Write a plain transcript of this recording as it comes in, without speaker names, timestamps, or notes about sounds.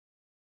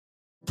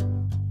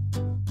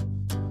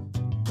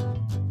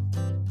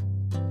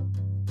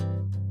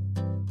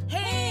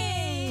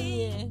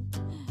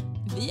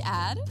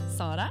är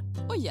Sara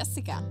och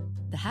Jessica.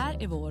 Det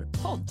här är vår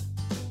podd.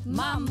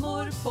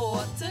 Mammor på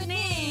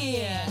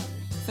turné!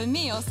 För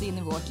med oss in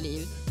i vårt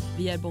liv.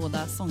 Vi är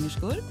båda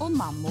sångerskor. Och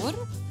mammor.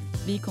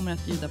 Vi kommer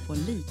att bjuda på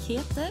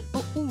likheter,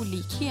 Och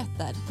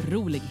olikheter.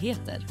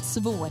 roligheter,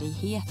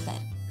 Svårigheter.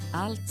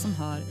 allt som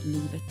hör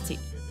livet till.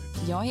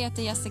 Jag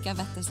heter Jessica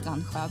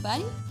Wetterstrand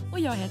Sjöberg. Och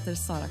jag heter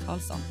Sara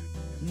Karlsson.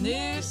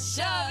 Nu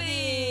kör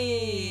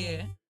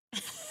vi!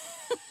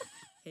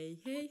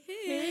 Hej, hej,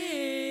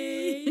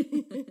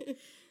 hej!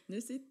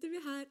 Nu sitter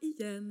vi här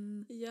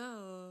igen.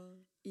 Ja,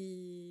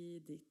 I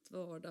ditt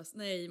vardags...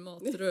 Nej,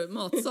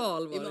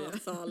 matsal var i det.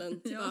 matsalen.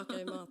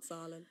 Tillbaka i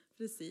matsalen.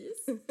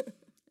 Precis.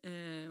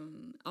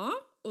 Ja,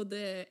 och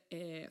det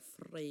är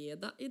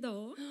fredag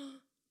idag.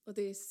 Och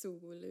det är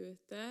sol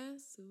ute.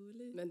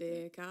 Men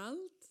det är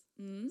kallt.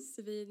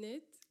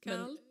 Svinigt.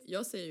 Kallt. Men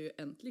jag säger ju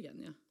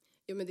äntligen, ja.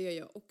 Ja, men det gör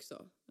jag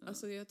också. Ja.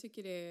 Alltså jag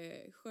tycker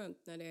det är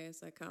skönt när det är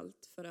så här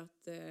kallt. För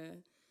att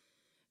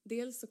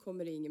dels så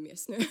kommer det ingen mer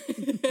snö.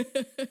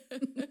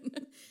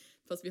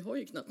 Fast vi har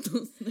ju knappt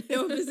någon snö.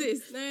 Ja,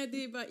 precis. Nej,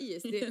 det är bara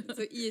is.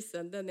 Så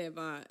isen, den är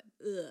bara...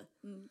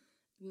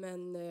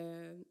 Men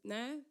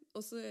nej,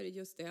 och så är det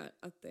just det här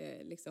att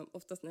det liksom,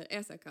 oftast när det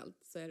är så här kallt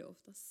så är det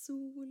ofta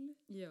sol.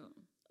 Ja.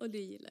 Och det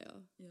gillar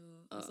jag.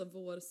 Ja, alltså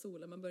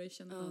vårsolen. Man börjar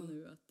känna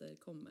nu att det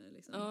kommer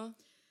liksom. Ja.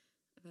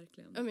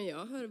 Verkligen. Ja, men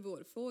jag hör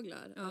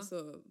vårfåglar. Ja.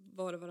 Alltså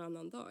var och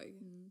varannan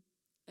dag.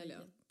 Eller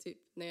ja, typ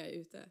när jag är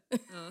ute.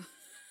 Ja.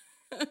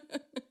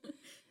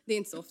 Det är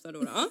inte så ofta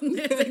då.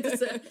 Jag tänkte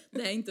säga,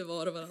 det är inte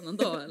var och varannan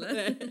dag, eller?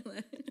 Nej.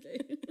 Nej,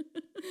 okej.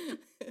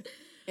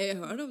 Jag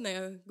hör dem när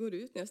jag går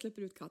ut, när jag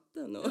släpper ut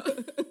katten. Och...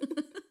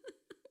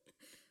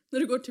 När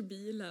du går till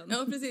bilen.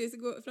 Ja, precis.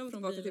 Gå fram och Från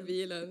tillbaka till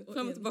bilen. och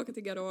Fram och in. tillbaka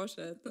till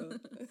garaget. Och...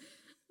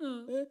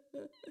 Ja.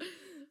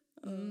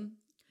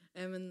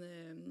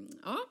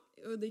 Ja,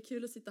 och det är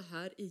kul att sitta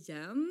här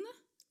igen.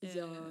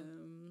 Ja.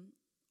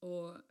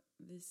 Och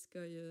vi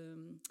ska ju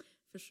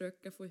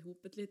försöka få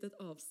ihop ett litet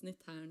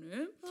avsnitt här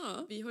nu.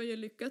 Ja. Vi har ju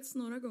lyckats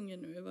några gånger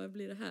nu. Vad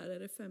blir det här? Är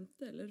det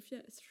 5:e eller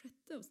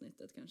sjätte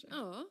avsnittet kanske?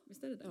 Ja.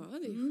 Visst är det det? Ja,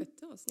 det är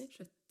 6:e avsnitt.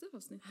 Sjätte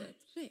avsnittet.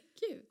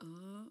 Herregud.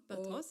 Ja,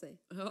 Bara ta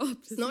sig. Ja,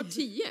 precis. Snart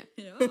 10.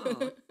 Ja.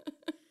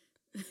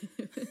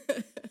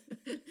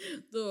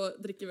 Då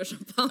dricker vi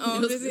champagne Ja,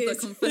 och slutar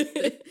precis.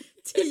 konfetti.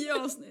 10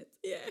 avsnitt.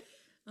 Yeah.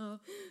 Ja,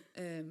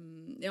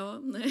 ja,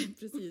 nej,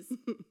 precis.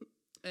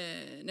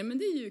 Nej, men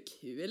det är ju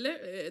kul.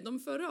 De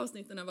förra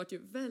avsnitten har varit ju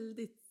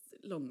väldigt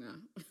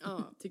långa,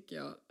 Ja. tycker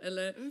jag.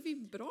 Eller, Men vi är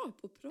bra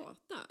på att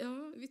prata.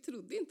 ja, Vi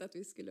trodde inte att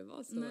vi skulle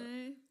vara så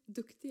nej,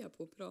 duktiga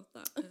på att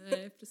prata.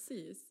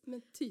 precis.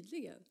 Men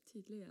tydligen.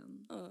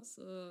 Tydligen. Ja.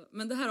 Så,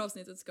 men det här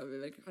avsnittet ska vi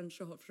väl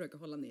kanske försöka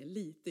hålla ner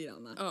lite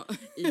grann Ja.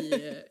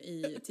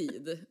 i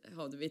tid,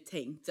 hade vi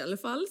tänkt i alla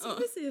fall. Så Ja.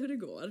 vi ser hur det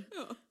går.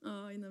 Ja.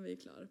 Ja, innan vi är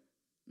klar.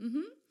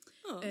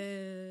 Ja.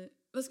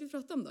 Vad ska vi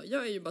prata om då?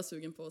 Jag är ju bara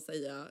sugen på att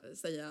säga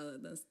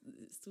den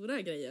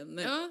stora grejen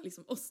med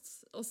liksom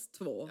oss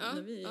två. Ja.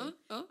 När vi,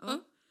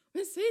 Ja.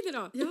 Men säg det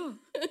då. ja.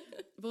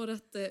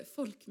 Vårat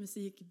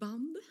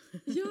folkmusikband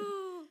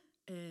Ja.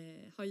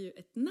 har ju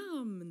ett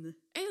namn.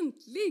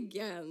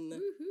 Äntligen.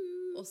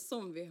 Och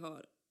som vi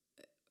har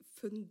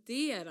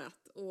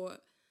funderat och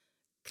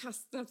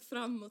kastat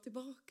fram och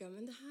tillbaka.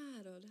 Men det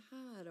här och det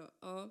här och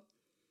ja.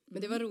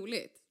 Men det var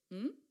roligt.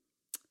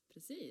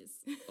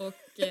 Precis. Och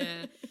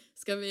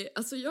ska vi,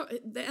 alltså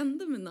det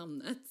enda med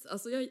namnet,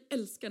 alltså jag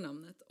älskar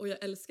namnet och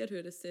jag älskar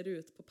hur det ser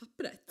ut på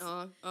pappret.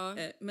 Ja.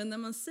 Men när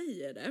man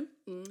säger det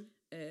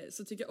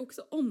så tycker jag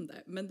också om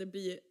det. Men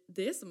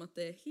det är som att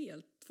det är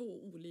helt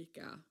två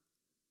olika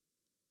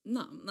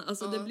namn.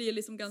 Alltså det blir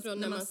liksom ganska... Från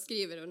när man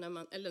skriver och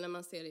när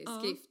man ser det i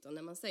skrift och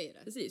när man säger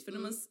det. Precis, för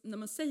när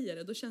man säger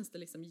det då känns det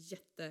liksom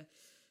jätte...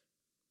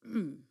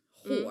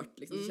 hårt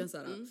liksom. Det känns så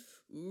här...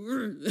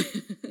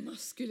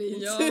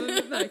 Maskulint. Ja,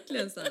 men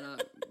verkligen så här...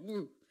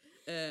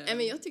 Nej,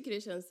 men jag tycker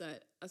det känns så här,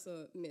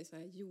 alltså mer så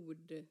här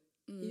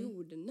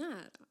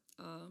jordnära.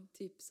 Ja.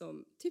 Typ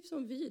som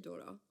vi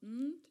då.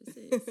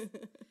 Precis.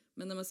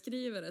 Men när man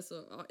skriver det så,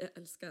 ja, jag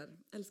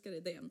älskar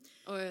idén.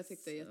 Ja, jag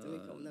tyckte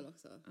jättemycket om den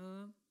också.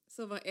 Ja.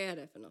 Så vad är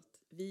det för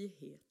något? Vi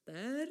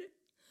heter...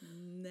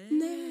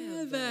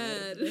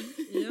 Näver.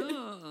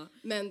 Ja.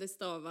 Men det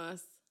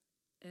stavas...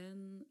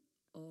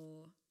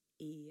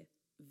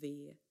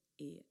 Naever.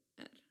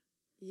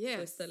 Så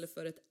Yes. istället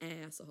för ett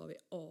ä så har vi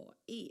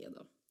AE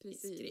då.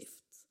 Precis. I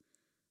skrift.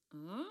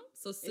 Ja,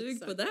 så sug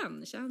Exakt. på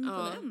den. Känn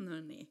på den,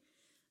 hörni.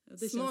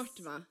 Det Smart,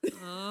 va?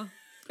 Ja,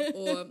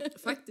 och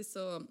faktiskt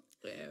så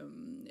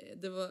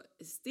det var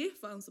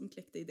Stefan som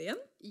kläckte idén.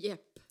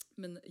 Jepp.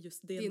 Men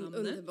just det Din namnet.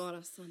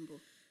 underbara sambo.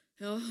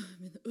 Ja,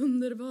 min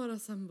underbara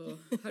sambo.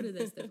 Hörde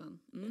det, Stefan?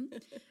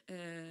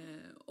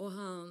 Och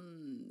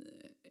han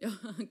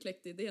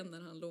kläckte idén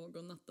när han låg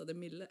och nattade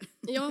Mille.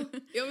 Ja,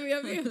 men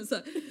jag vet. Så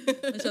här,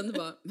 jag kände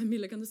bara, men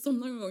Mille, kan du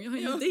somna någon gång? Jag har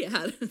en idé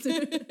här.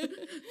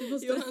 Du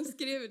måste... Jo, han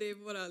skrev det i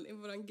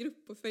våran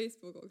grupp på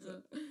Facebook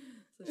också. Ja.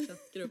 Så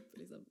chattgrupp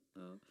liksom.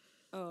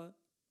 Ja.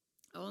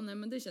 Ja, nej,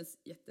 men det känns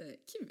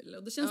jättekul.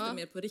 Och då känns det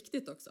mer på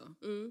riktigt också.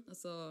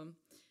 Alltså,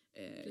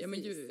 Ja,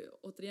 men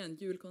återigen,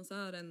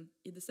 julkonserten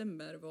i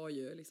december var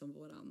ju liksom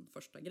våran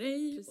första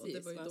grej. Precis, och det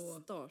var ju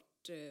då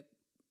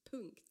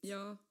startpunkt.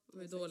 Ja, det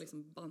var ju då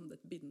liksom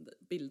bandet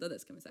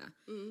bildades kan vi säga.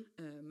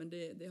 Men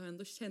det har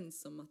ändå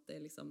känts som att det är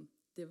liksom,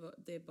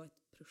 det är bara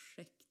ett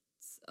projekt.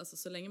 Alltså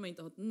så länge man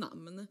inte har ett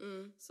namn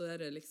så är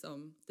det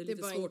liksom, det är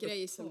lite svårt att ta på. Det är bara en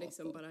grej som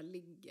liksom bara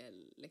ligger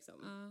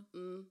liksom. Ja,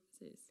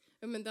 precis.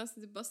 Ja, men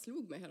det bara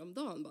slog mig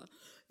häromdagen bara.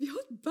 Vi har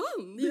ett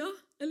band! Ja,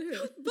 eller hur? Vi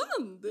har ett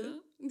band!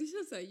 Ja. Det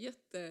känns så här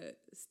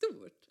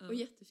jättestort och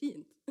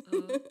jättefint.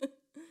 Ja,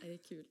 det är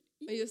kul.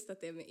 Men just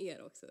att det är med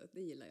er också,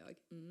 det gillar jag.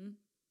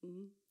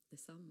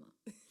 Detsamma.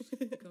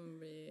 Det kommer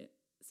bli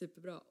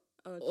superbra.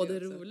 Ja, och det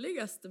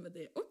roligaste med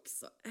det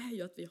också är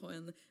ju att vi har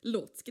en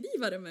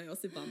låtskrivare med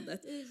oss i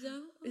bandet.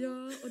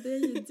 Ja, och det är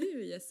ju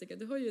du Jessica.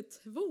 Du har ju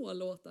 2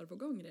 låtar på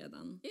gång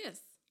redan.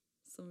 Yes.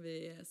 Som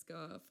vi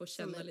ska få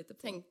känna som lite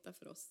på. Tänkta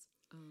för oss.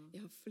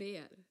 Jag har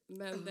fler.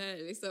 Men det är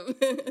liksom...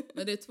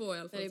 Men det är 2 i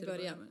alla fall till till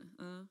början. med.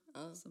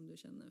 Som du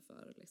känner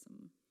för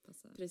liksom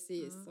passar.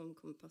 Precis, som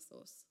kommer passa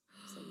oss.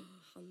 Som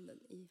handen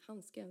i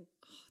handsken.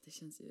 Det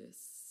känns ju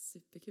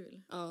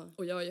superkul. Ja.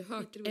 Och jag har ju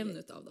hört en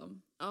utav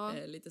dem.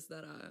 Ja. Lite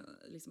sådär,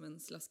 liksom en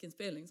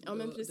slaskinspelning som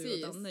du och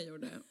Danne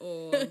gjorde.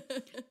 Och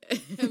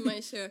hemma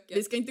i köket.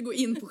 Vi ska inte gå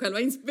in på själva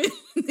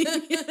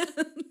inspelningen.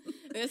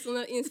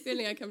 Sådana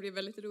inspelningar kan bli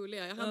väldigt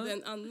roliga. Jag hade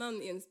en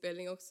annan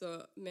inspelning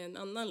också med en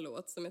annan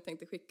låt som jag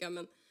tänkte skicka.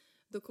 Men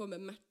då kommer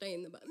Märta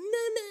in och bara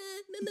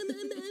nej.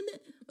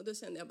 Och då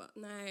kände jag bara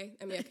nej,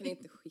 men jag kan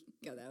inte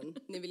skicka den.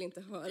 Ni vill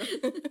inte höra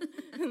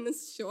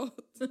hennes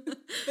tjat.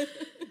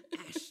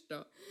 Äsch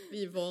då,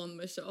 vi är van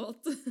med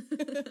tjat.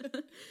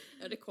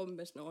 Ja, det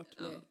kommer snart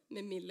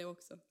med Mille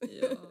också.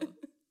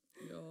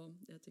 Ja,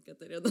 jag tycker att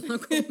det redan har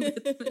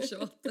kommit med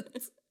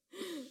tjatet.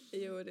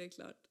 Jo, det är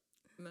klart.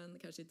 Men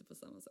kanske inte på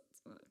samma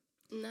sätt.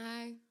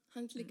 Nej,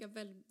 han är inte lika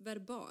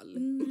verbal.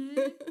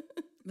 Nej.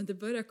 Men det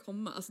börjar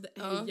komma. Alltså det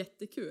är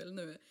jättekul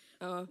nu.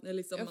 Ja, när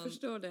liksom jag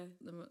förstår det.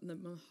 När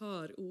man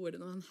hör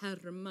orden och han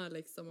härmar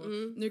liksom. Och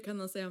nu kan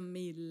han säga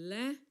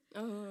Mille.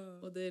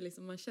 Och det är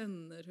liksom, man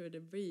känner hur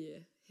det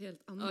blir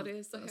helt annat. Ja, det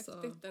är så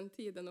häftigt den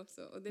tiden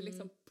också. Och det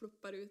liksom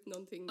ploppar ut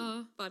någonting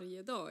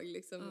varje dag.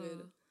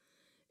 Liksom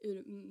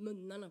ur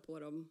munnarna på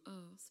dem.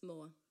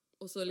 Små.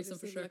 Och så liksom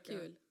försöka...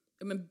 Kul.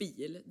 Ja, men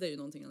bil, det är ju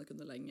någonting han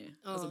kunde länge.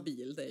 Alltså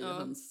bil, det är ju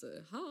hans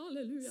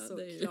halleluja. Så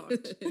det är ju, klart.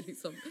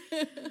 liksom.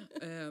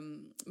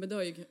 Men det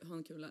har ju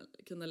han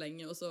kunnat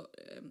länge. Och så,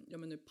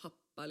 men nu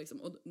pappa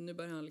liksom. Och nu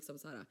börjar han liksom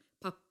så här,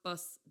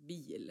 pappas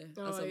bil.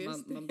 Ja,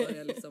 alltså man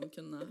börjar liksom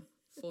kunna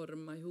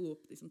forma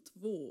ihop liksom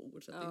 2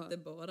 ord. Så att det inte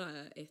bara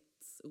är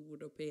ett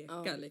ord att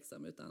peka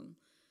liksom. Utan,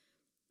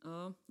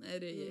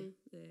 det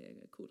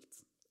är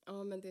coolt.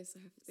 Ja, men det är så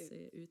häftigt.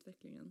 Se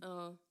utvecklingen.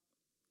 Ja.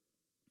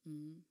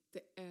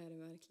 Det är det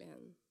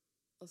verkligen.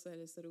 Och så är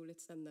det så roligt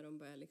sen när de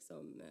börjar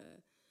liksom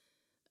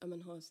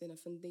ha sina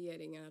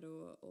funderingar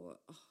och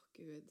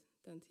gud,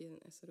 den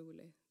tiden är så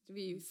rolig.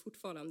 Vi är ju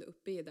fortfarande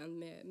uppe i den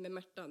med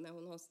Märta när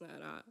hon har såna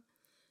här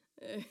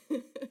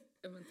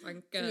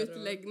tankar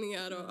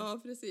utläggningar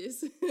och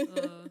precis.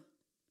 Det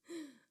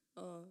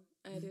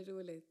är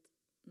roligt.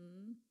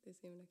 Det är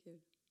så himla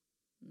kul.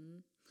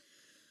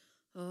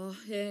 Ja,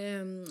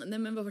 nej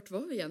men vart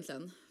var vi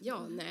egentligen?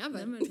 Ja,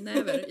 näver.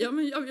 Näver. Ja,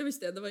 men jag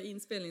visste det var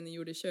inspelningen ni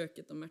gjorde i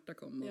köket och Märta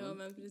kom och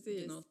men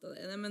precis.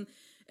 gnatade. Nej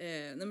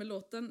men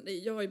låten,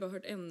 jag har ju bara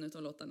hört en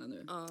utav låtarna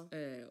nu.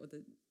 Och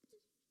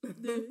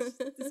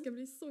det ska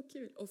bli så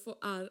kul att få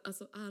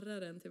arra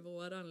den till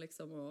våran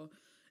liksom och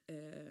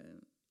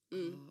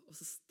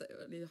så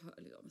stämmorna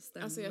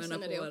alltså jag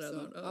känner det på också.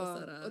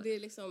 den och det är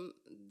liksom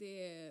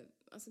det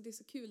är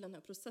så kul den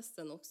här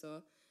processen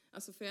också.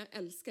 Alltså för jag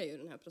älskar ju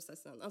den här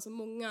processen. Alltså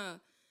många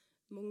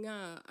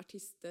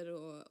artister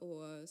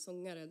och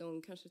sångare,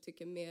 de kanske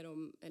tycker mer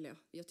om, eller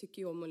jag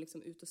tycker ju om att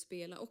liksom ut och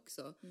spela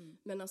också.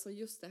 Men alltså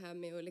just det här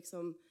med att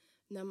liksom,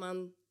 när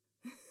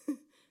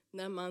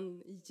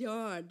man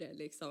gör det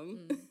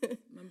liksom.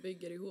 Man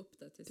bygger ihop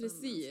det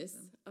tillsammans.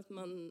 Precis, att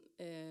man,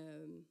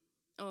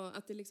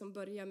 att det liksom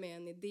börjar med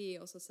en idé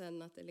och så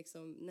sen att det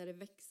liksom, när det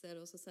växer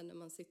och så sen när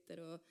man sitter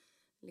och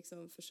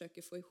liksom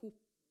försöker få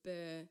ihop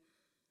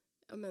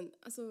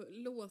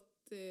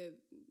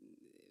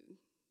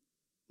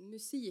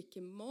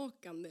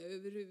musikmakande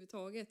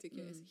överhuvudtaget tycker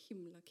jag är så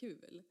himla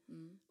kul.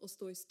 Och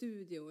stå i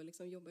studio och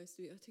liksom jobba i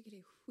studio. Jag tycker det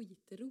är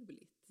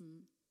skitroligt.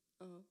 Men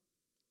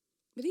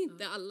det är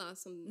inte alla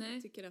som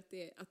tycker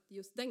att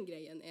just den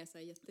grejen är så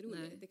här jätterolig.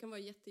 Nej. Det kan vara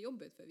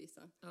jättejobbigt för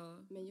vissa.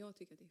 Men jag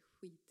tycker att det är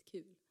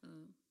skitkul.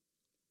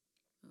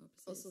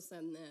 Precis. Och så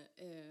sen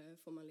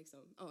får man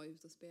liksom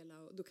ut och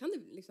spela. Och då kan det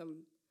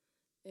liksom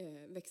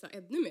växa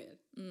ännu mer.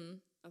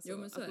 Alltså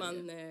att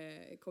man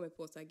kommer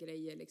på så här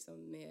grejer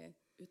liksom med...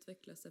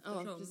 Utvecklas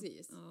eftersom. Ja,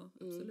 precis. Ja,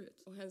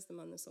 absolut. Och helst när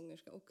man är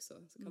sångerska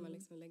också så kan man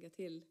liksom lägga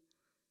till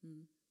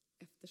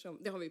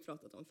eftersom. Det har vi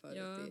pratat om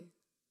förut i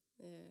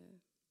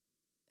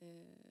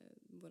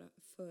våra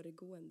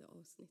föregående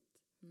avsnitt.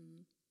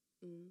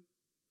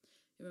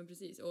 Ja, men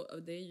precis.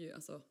 Och det är ju,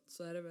 alltså,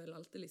 så är det väl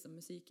alltid liksom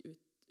musik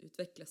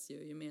utvecklas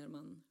ju mer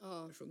man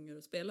sjunger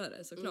och spelar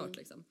det, såklart.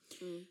 Liksom.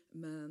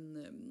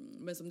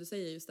 Men som du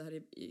säger, just det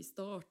här i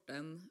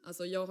starten.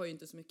 Alltså jag har ju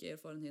inte så mycket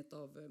erfarenhet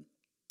av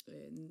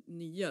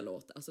nya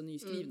låtar, alltså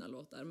nyskrivna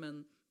låtar.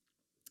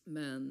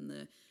 Men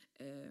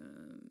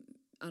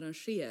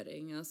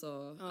arrangering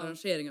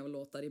av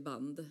låtar i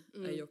band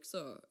är ju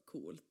också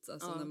coolt.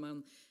 Alltså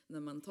när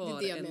man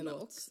tar en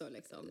låt också,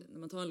 liksom. När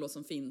man tar en låt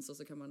som finns och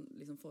så kan man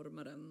liksom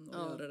forma den och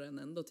göra den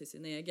ändå till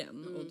sin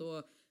egen. Och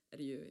då är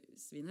det ju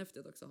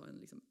svinhäftigt också att ha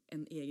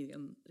en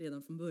egen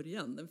redan från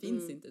början. Den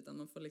finns inte, utan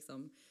man får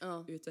liksom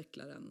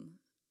utveckla den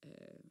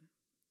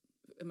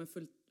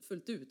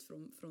fullt ut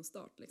från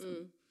start.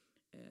 Liksom.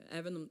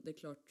 Även om det är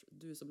klart,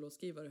 du som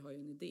låtskrivare har ju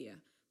en idé,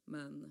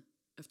 men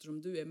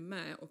eftersom du är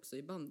med också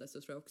i bandet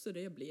så tror jag också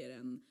det blir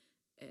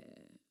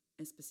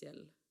en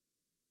speciell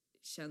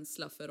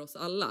känsla för oss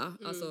alla.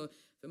 Alltså,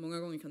 för många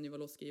gånger kan det ju vara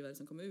låtskrivare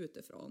som kommer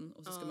utifrån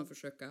och så ska man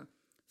försöka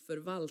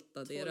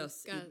förvalta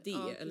deras idé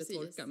eller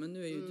tolka. Men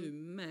nu är ju du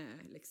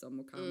med liksom,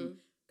 och kan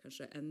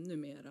kanske ännu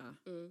mera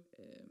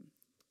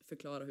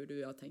förklara hur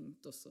du har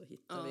tänkt, och så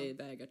hittar vi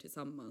vägar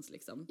tillsammans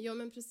liksom. Ja,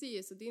 men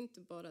precis, och det är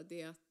inte bara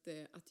det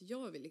att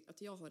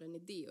jag har en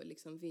idé och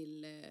liksom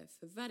vill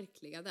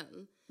förverkliga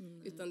den,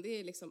 utan det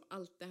är liksom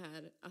allt det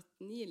här att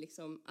ni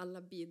liksom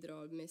alla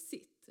bidrar med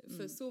sitt.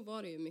 För så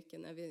var det ju mycket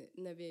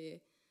när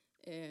vi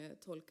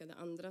tolkade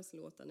andras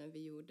låtar när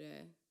vi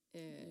gjorde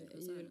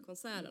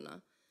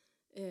julkonserterna.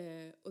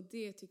 Och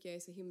det tycker jag är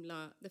så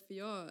himla,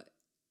 därför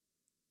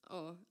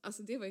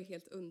alltså det var ju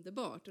helt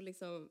underbart och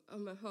liksom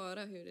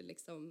höra hur det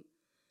liksom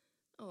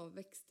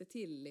växte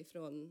till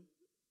ifrån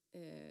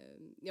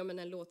men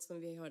en låt som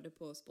vi hörde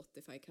på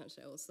Spotify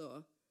kanske, och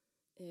så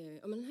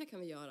men den här kan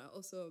vi göra,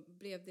 och så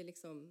blev det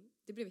liksom,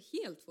 det blev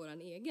helt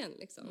våran egen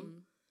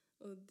liksom.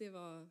 Och det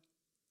var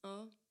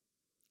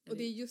och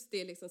det är just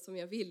det liksom som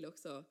jag vill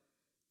också,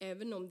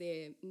 även om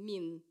det är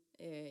min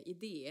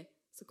idé,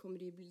 så kommer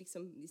det ju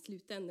liksom i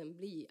slutändan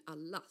bli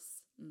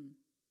allas.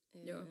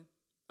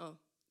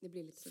 Det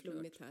blir lite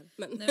flummigt här.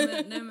 Men.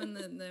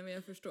 Nej, men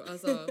jag förstår.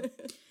 Alltså,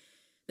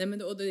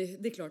 och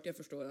det är klart jag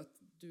förstår att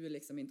du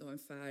liksom inte har en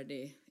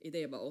färdig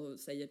idé bara och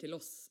säger till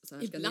oss så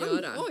här ska ni göra.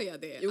 Ibland har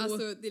jag det.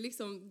 Alltså, det är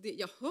liksom,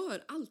 jag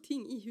hör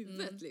allting i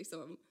huvudet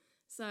liksom.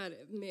 Så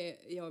här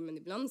men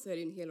ibland så är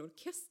det en hel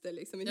orkester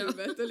liksom i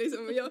huvudet. Och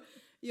liksom,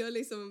 jag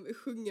liksom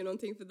sjunger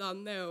någonting för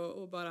Danne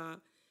och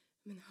bara,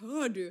 men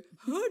hör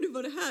du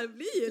vad det här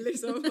blir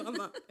liksom? Han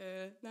bara,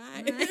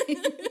 nej.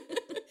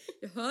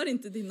 Jag hör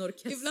inte din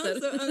orkester.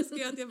 Ibland så önskar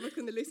jag att jag bara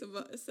kunde liksom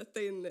bara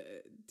sätta in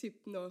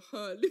typ några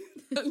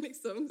hörlurar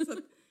liksom, så att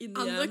in i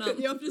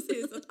hjärnan.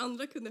 Precis, så att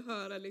andra kunde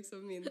höra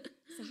liksom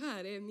så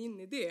här är min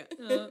idé.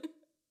 Ja.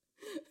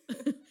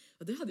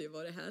 Och det hade ju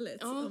varit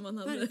härligt om man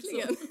hade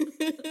verkligen.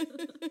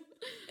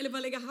 Eller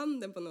bara lägga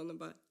handen på någon och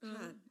bara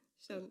här,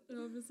 känn.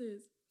 Ja,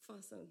 precis.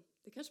 Fasen,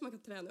 det kanske man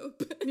kan träna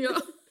upp.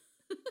 Ja.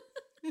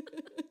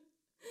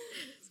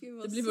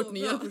 Det blir vårt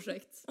nya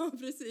projekt. Ja,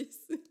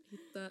 precis.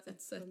 Hitta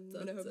ett sätt att...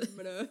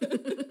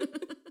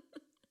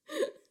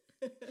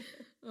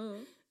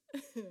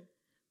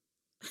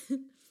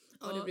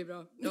 Ja, det blir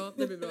bra. Ja,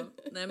 det blir bra.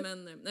 Nej,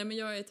 men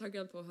jag är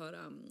taggad på att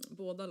höra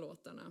båda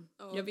låtarna.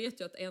 Ja. Jag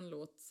vet ju att en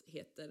låt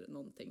heter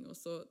någonting, och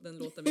så den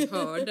låten vi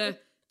hörde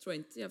tror jag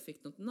inte jag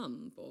fick något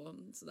namn på.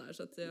 Sådär,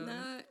 så att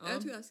nej,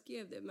 jag tror jag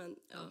skrev det, men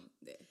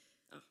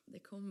det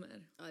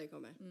kommer. Ja, det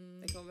kommer.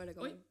 Det kommer.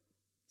 Oj.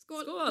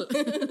 Skål!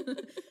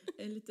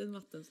 En liten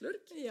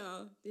vattenslurk.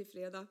 Ja, det är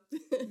fredag.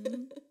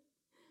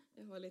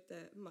 Jag har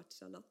lite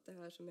matcha latte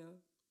här som jag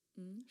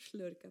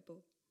slurkar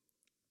på.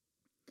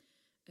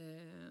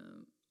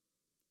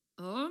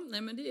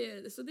 Men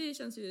det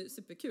känns ju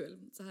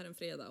superkul så här en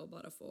fredag och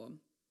bara få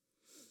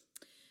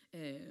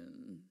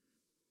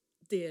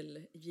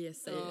delge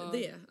sig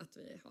det, att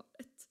vi har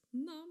ett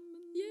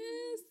namn.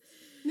 Yes!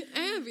 Nu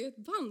är vi ett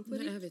band på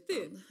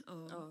riktigt.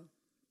 Ja.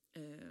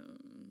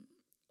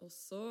 Och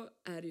så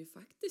är det ju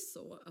faktiskt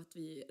så att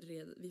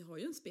vi har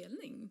ju en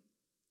spelning.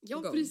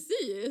 Ja,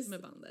 precis.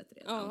 Med bandet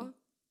redan.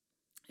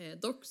 Ja.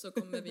 Dock så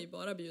kommer vi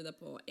bara bjuda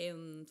på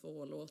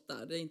 1-2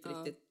 låtar. Det är inte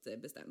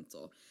riktigt bestämt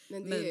så.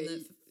 Men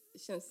det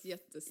känns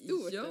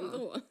jättestort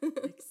ändå.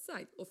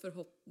 Exakt. Och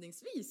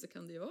förhoppningsvis så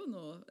kan det ju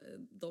vara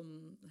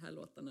de här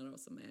låtarna då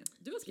som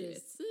du har skrivit.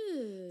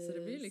 Precis. Så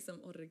det blir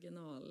liksom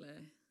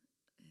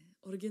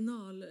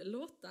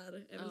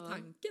originallåtar är väl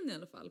tanken i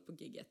alla fall på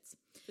gigget.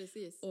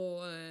 Precis. Och,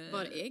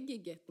 var är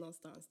gigget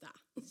någonstans där?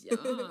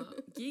 Ja,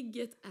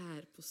 gigget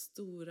är på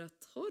Stora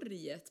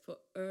torget på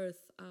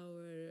Earth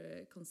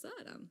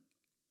Hour-konserten.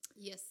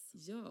 Yes.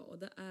 Ja, och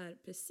det är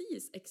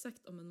precis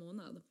exakt om en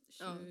månad.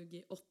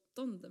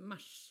 28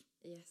 mars.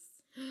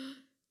 Yes.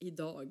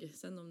 Idag.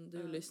 Sen om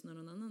du lyssnar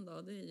någon annan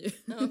dag, det är ju...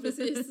 Ja,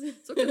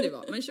 precis. Så kan det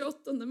vara. Men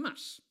 28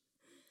 mars.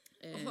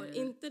 Har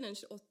inte den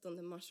 28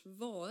 mars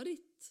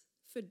varit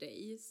för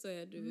dig, så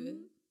är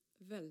du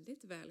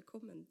väldigt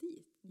välkommen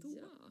dit då.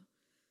 Ja.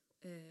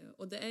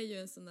 Och det är ju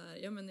en sån där,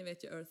 ja men ni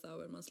vet ju Earth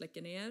Hour, man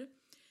släcker ner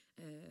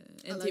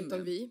en alla timme.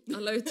 Utom vi.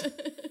 Alla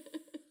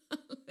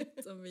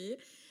utom vi.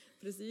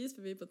 precis,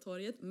 för vi är på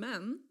torget.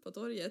 Men på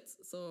torget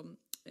så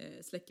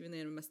släcker vi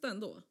ner det mesta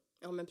ändå.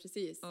 Ja, men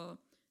precis. Ja.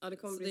 Ja, det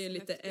kommer Så bli det är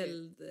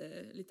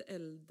häftigt. lite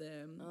eld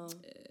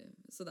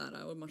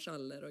sådär, och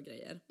marschaller och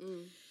grejer.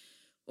 Mm.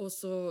 Och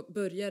så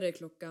börjar det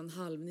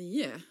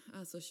 8:30,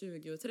 alltså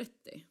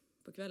 20:30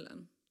 på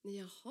kvällen.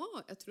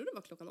 Jaha, jag tror det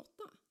var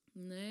 8:00.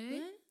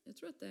 Nej, jag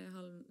tror att det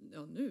är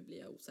ja, nu blir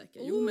jag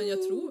osäker. Jo, men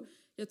jag tror att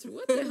det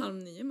är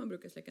 8:30 man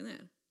brukar släcka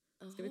ner.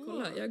 Ska vi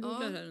kolla? Jag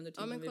googlar här under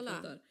tiden vi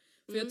pratar.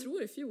 För jag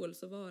tror i fjol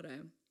så var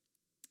det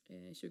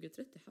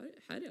 20:30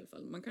 här i alla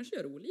fall. Man kanske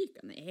gör olika.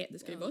 Nej, det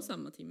ska ju vara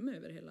samma timme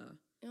över hela,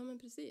 Ja, men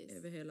precis.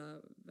 över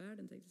hela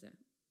världen, tänkte jag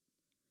säga.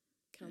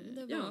 Kan det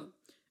vara? Ja,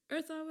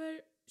 Earth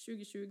Hour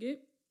 2020.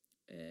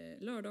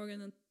 Lördagen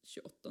den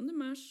 28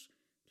 mars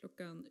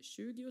klockan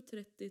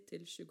 20:30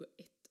 till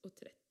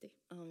 21:30.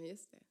 Ja,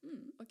 just det.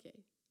 Mm.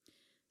 Okej.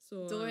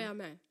 Så Då är jag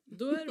med.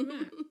 Då är du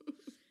med.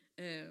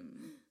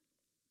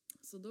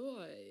 Så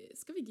då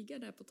ska vi gigga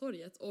där på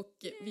torget.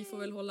 Och vi får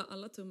väl hålla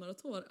alla tummar och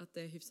tår att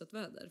det är hyfsat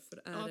väder.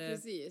 För Ja,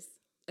 precis.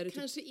 är det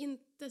Kanske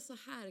inte så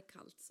här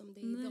kallt som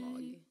det är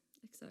Nej, idag.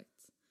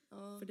 exakt.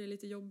 Ja. För det är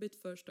lite jobbigt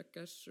för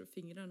stackars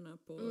fingrarna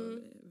på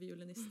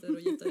violinister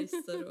och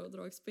gitarrister och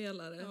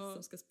dragspelare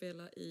som ska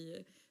spela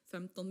i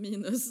 15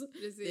 minus.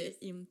 Precis. Det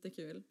är inte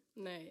kul.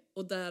 Nej.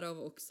 Och därav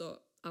också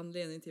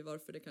anledning till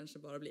varför det kanske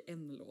bara blir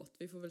en låt.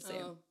 Vi får väl se.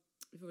 Ja.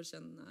 Vi får väl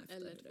känna efter.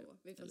 Eller det. två.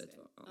 Vi får Eller se.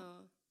 två, ja.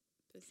 Ja,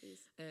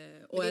 precis. Och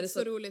Men det är inte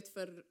så roligt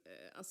för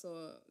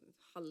alltså,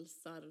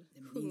 halsar,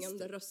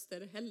 sjungande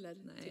röster heller,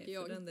 Nej, tycker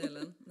jag. för den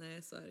delen.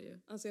 Nej, så är det ju.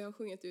 Alltså jag har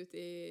sjungit ut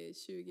i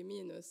 20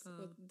 minus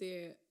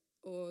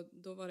och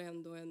då var det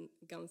ändå en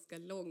ganska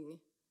lång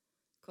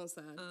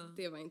konsert. Ja.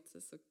 Det var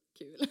inte så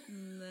kul.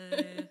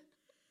 Nej.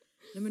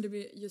 Nej, men det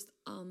blir just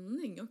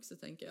andning också,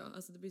 tänker jag.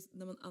 Alltså det blir,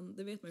 när man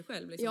det vet man ju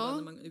själv, liksom, Ja,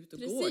 när man är ute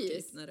och precis. går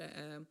typ, när det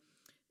är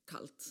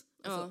kallt.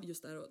 Alltså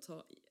just där att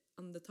ta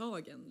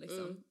andetagen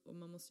liksom. Och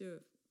man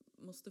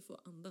måste få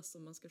andas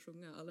om man ska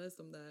sjunga. Alldeles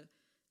som det är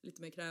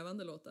lite mer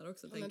krävande låtar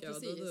också, tänker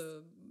jag.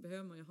 Då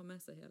behöver man ju ha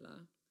med sig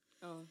hela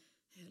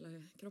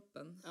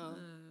kroppen. Ja,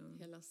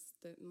 hela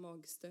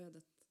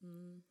magstödet.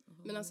 Mm,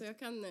 Men alltså jag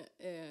kan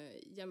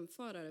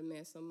jämföra det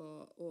med som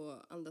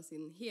att andas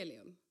in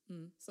helium.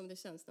 Som det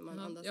känns när man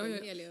andas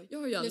in helium.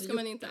 Nu ska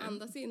man inte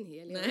andas in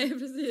helium. Nej,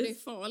 precis. För det är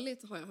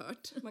farligt, har jag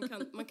hört.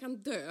 Man kan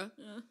dö.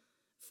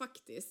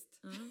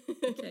 Faktiskt.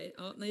 Okej.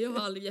 Ja, nej, jag har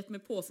aldrig gett mig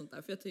på sånt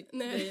där. För jag tycker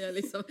det är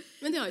liksom...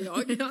 Men det har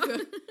jag.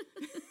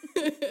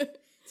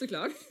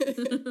 Såklart.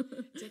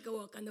 Take a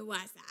walk on the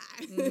west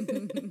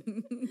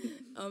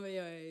Ja, men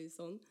jag är ju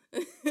sån.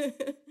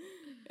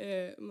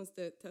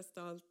 Måste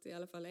testa allt i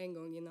alla fall en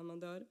gång innan man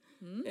dör.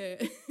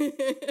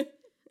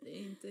 Det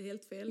är inte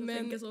helt fel att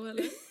tänka så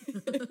heller.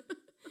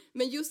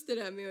 Men just det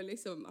där med att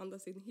liksom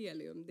andas in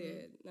helium,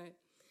 nej.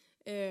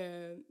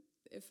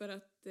 För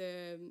att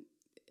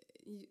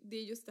det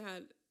är just det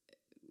här,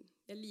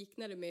 jag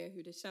liknar det med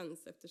hur det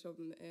känns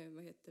eftersom,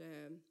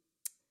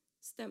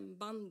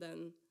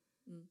 stämbanden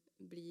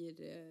blir,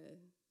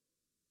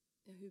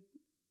 hur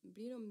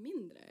blir de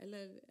mindre?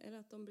 Eller är det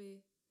att de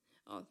blir,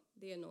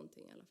 det är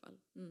någonting i alla fall.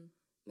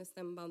 Med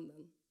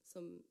stämbanden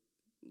som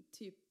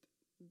typ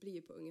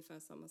blir på ungefär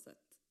samma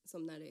sätt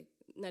som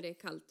när det är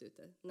kallt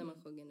ute. När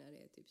man sjunger när det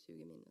är typ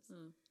 20 minus.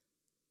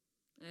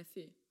 Nej,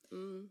 fy.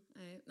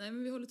 Nej,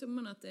 men vi håller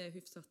tummarna att det är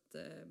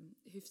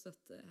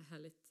hyfsat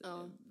härligt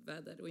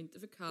väder och inte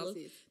för kallt.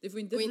 Precis. Det får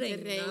inte och regna,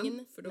 inte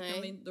regn. för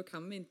då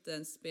kan vi inte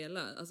ens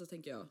spela, alltså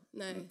tänker jag.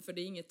 Nej. För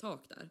det är inget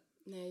tak där.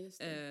 Nej, just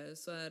det.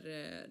 Så är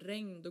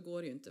regn, då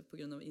går det ju inte på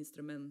grund av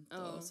instrument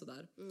och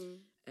sådär.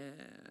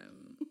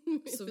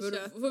 Så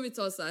får vi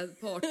ta så här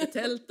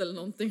partytält eller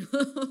någonting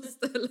och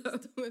ställa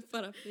upp. Med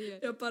paraplyer.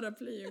 Ja,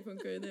 paraplyer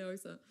funkar ju det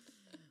också.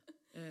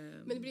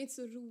 Men det blir inte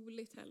så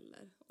roligt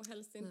heller. Och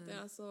helst inte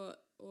alltså,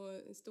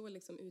 och stå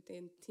liksom ute i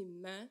en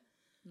timme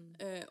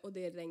och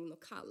det är regn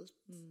och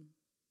kallt.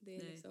 Det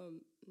är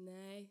liksom,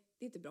 nej,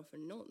 det är inte bra för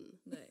någon.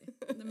 Nej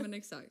men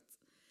exakt.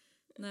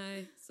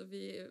 Nej, så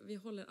vi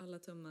håller alla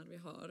tummar vi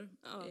har.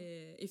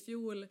 I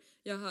fjol,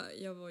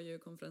 jag var ju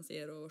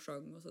konferencier och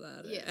sjöng och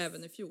sådär,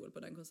 även i fjol på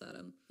den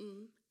konserten.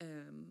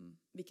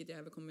 Vilket jag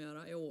även kommer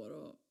göra i år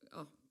och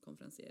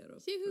konferencier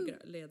och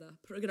leda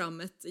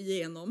programmet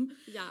igenom.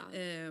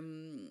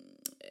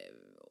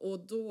 Och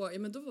då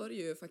var det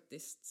ju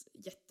faktiskt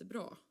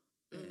jättebra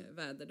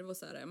väder. Det var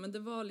så här, men det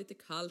var lite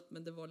kallt,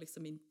 men det var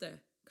liksom inte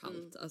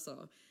kallt.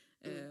 Alltså,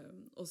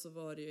 och så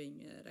var det ju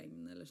ingen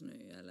regn eller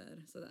snö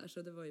eller sådär.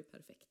 Så det var ju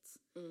perfekt.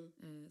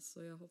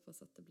 Så jag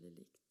hoppas att det blir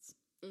likt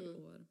i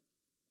år.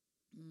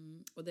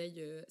 Och det är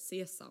ju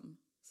Sesam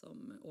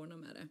som ordnar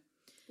med det.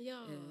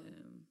 Ja.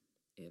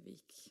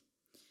 Övik.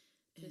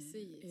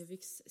 Precis.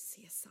 Öviks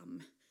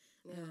Sesam.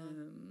 Ja.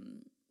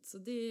 Så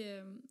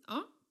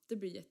det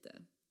blir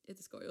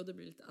jätteskoj. Och det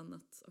blir lite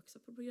annat också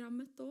på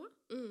programmet då.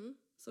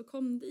 Så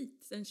kom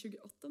dit den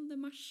 28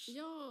 mars.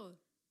 Ja,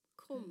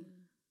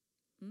 kom.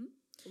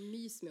 Och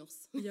mys med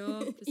oss.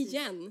 Ja, precis.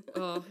 Igen.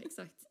 Ja,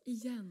 exakt.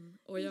 Igen.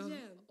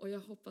 Och jag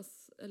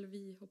hoppas, eller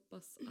vi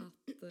hoppas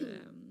att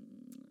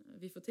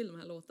vi får till de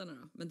här låtarna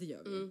då. Men det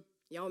gör vi.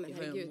 Ja, men Vi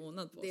har ju herregud. en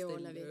månad på oss. det Det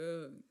ordnar är vi.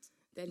 lugnt.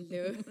 Det är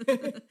lugnt.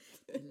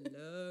 Det är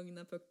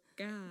lugna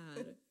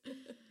puckar.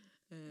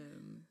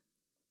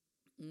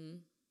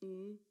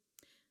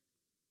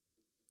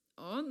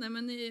 Ja, nej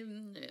men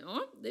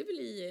ja, det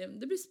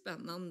blir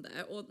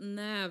spännande. Och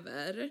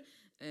Näver,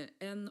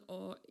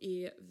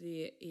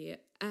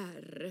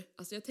 Naever.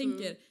 Alltså jag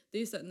tänker, det är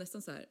ju så här,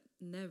 nästan så här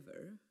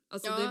never.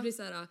 Alltså Ja. det blir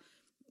så här,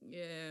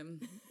 det är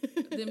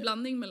en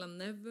blandning mellan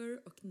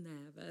never och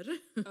näver.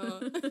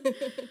 Ja.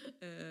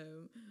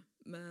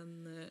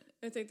 Men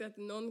Jag tänkte att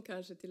någon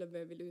kanske till och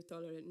med vill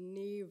uttala det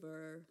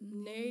never,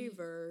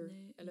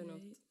 eller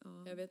något.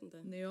 Ja. Jag vet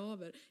inte.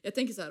 Neaver. Jag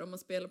tänker så här, om man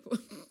spelar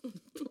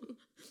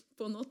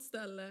på något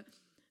ställe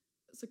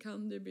så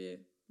kan det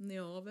bli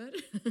neaver.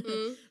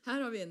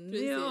 Här har vi en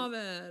Precis.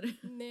 neaver.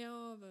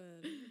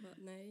 Never.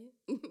 Nej.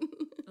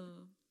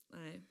 Ja,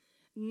 nej.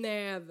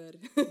 Näver.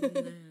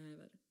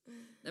 Näver.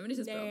 Nej men det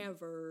känns bra.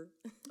 Never.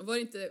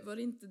 Var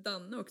det inte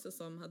Danne också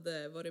som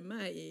hade varit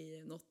med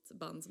i något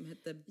band som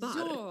hette Bark?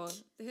 Ja,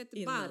 det heter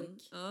innan?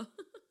 Bark. Ja.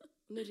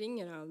 Nu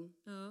ringer han,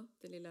 Ja.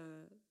 den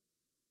lilla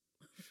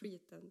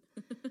skiten.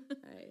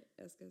 Nej,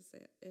 jag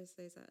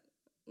säger så här.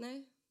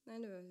 Nej,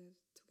 nu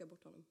tog jag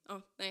bort honom.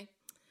 Ja, nej.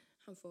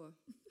 Han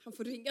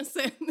får ringa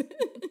sen.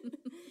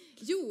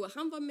 Jo,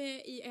 han var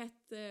med i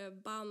ett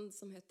band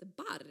som hette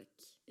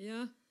Bark.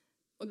 Ja.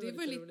 Och Det det var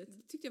var lite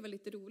lite, tyckte jag var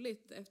lite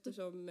roligt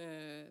eftersom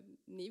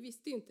ni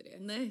visste ju inte det.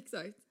 Nej,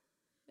 exakt.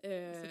 Så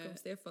Eh, kom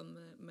Stefan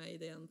med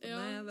idén på ja,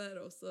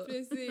 näver och så...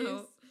 Precis.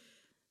 Ja.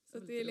 Så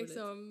var att det är lite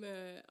liksom,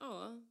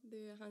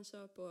 han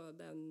kör på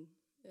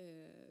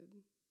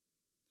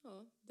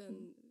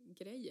den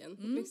grejen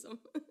liksom.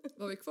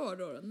 Var vi kvar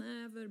då?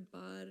 Näver,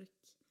 bark.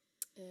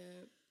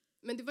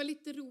 Men det var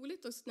lite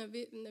roligt också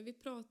när vi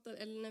pratade,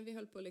 eller när vi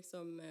höll på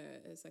liksom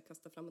så här,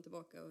 kasta fram och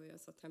tillbaka och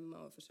jag satt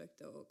hemma och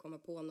försökte att komma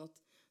på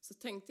något. Så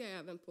tänkte jag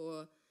även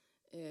på,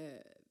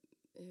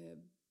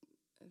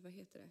 vad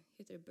heter det?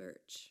 Heter det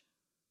birch?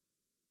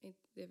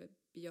 Det är väl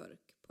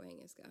björk på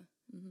engelska.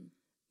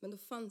 Men då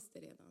fanns det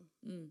redan.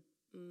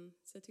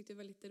 Så jag tyckte det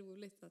var lite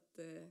roligt att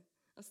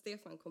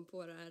Stefan kom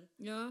på det här.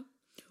 Ja.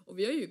 Och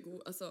vi har ju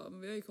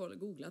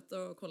googlat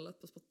och kollat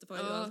på Spotify och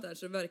allt där,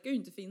 så det verkar ju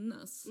inte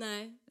finnas.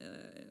 Nej.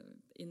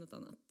 I något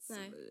annat.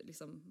 Nej.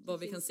 Liksom, vad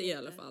vi kan finns se i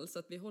alla inte. fall. Så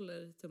att vi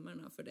håller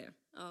tummarna för det.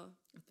 Ja.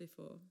 Att vi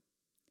får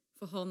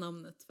ha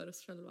namnet för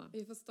oss själva.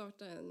 Vi får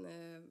starta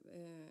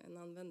en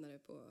användare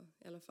på,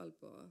 i alla fall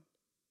på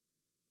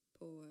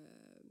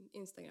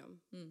Instagram.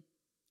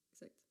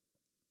 Exakt.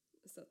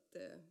 Så att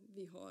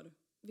vi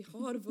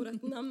har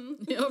vårt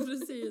namn. Ja,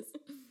 precis.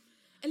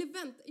 Eller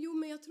vänta,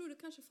 men jag tror det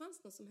kanske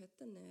fanns något som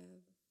hette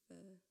Nev.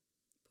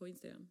 På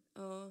Instagram.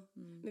 Ja,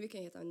 men vi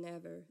kan heta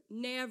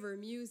Never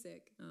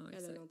Music. Ja, exakt.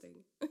 Eller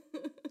någonting.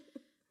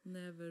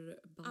 Never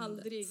bandet.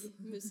 Aldrig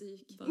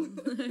musik.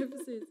 Band. Nej,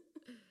 precis.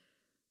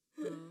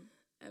 Ja.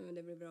 Nej, men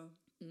det blir bra.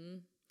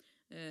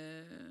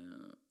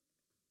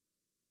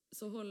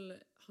 Så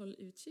håll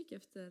utkik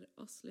efter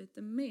oss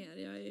lite mer.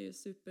 Jag är ju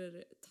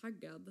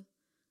supertaggad.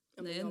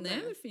 Ja, Nej, jag med.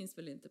 Näver finns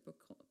väl inte på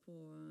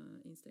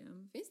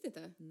Instagram? Finns det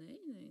inte?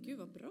 Nej. Gud,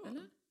 vad bra.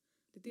 Eller?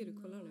 Det är det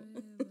du kollar nu.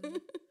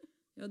 Näver.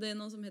 Ja, det är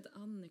någon som heter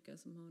Annika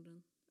som har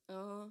den.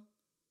 Ja.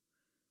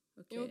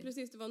 Okej. Jo,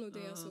 precis. Det var nog det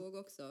jag Ja. såg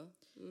också.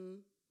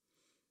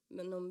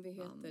 Men om vi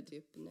heter Band.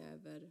 typ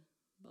Never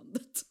Band.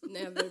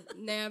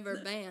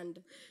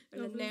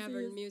 Eller Ja,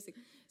 Never precis. Music.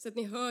 Så att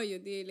ni hör ju,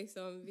 det är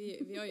liksom,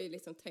 vi har ju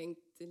liksom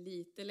tänkt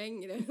lite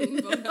längre än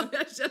bara...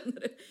 Jag känner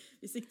det.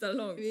 Vi siktar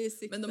långt. Vi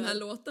siktar. Men de här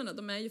låtarna,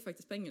 de är ju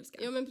faktiskt på engelska.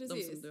 Ja, men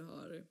precis. De som du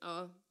har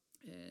Ja,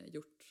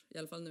 gjort, i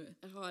alla fall nu.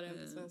 jag har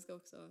en på svenska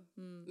också.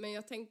 Men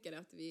jag tänker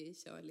att vi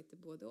kör lite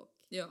både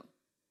och. Ja.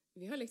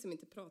 Vi har liksom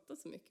inte pratat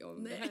så mycket om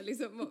Nej. det här.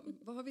 Liksom,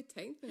 vad har vi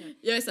tänkt med det här?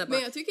 Jag är såhär bara,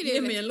 Men jag tycker det är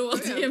ge mig rätt en låt,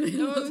 skönt. ge mig en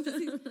Ja, låt. men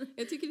precis.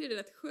 Jag tycker det är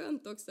rätt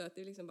skönt också att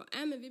det liksom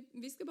bara, men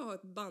vi ska bara ha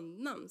ett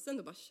bandnamn, sen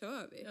då bara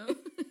kör vi. Ja,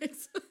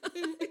 exakt.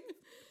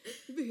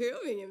 Vi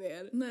behöver inget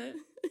mer. Nej,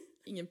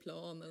 ingen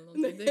plan eller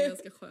någonting. Det är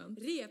ganska skönt.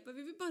 Vi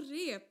vill bara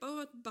repa och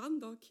ha ett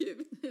band och ha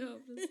kul. Ja,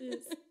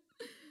 precis.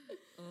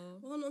 Ja.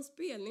 Och ha någon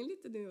spelning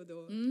lite nu och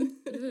då.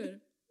 Eller hur?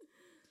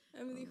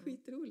 Nej, men det är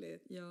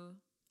skitroligt. Ja.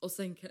 Och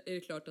sen är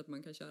det klart att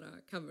man kan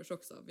köra covers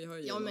också. Vi har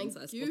ju Ja, men någon så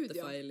här gud,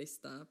 ja.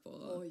 Spotify-lista på...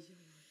 Oj.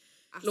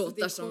 Alltså,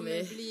 Låtar det som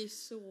kommer vi- bli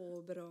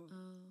så bra.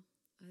 Ja,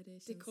 det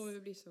Det kommer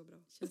bli så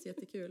bra. känns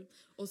jättekul.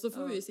 Och så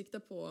får Ja. vi ju sikta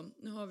på,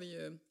 nu har vi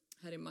ju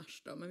här i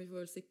mars då, men vi får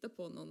väl sikta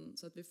på någon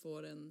så att vi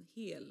får en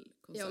hel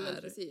Ja, men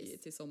konsert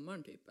precis. till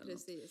sommaren typ. Eller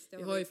något. Precis. Det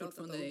Vi har ju pratat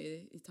fortfarande om.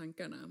 i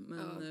tankarna, men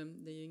Ja.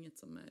 det är ju inget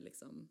som är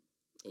liksom...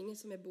 Inget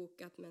som är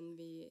bokat, men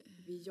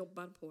vi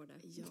jobbar på det.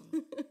 Ja,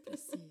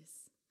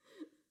 precis.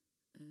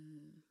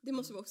 Det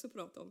måste vi också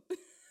prata om.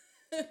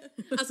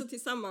 Alltså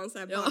tillsammans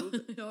här Ja,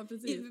 band. ja, Vi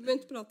precis. behöver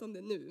inte prata om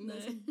det nu, men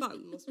Nej. som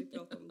band måste vi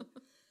prata om det.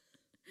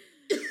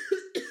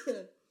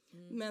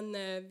 Men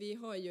vi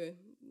har ju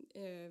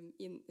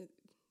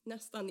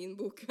nästan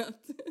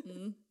inbokat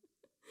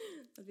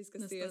att vi ska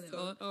Nästan, ses.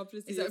 ja. Ja,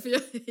 precis. Exakt,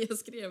 för jag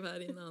skrev här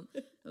innan,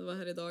 det var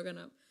här i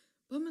dagarna,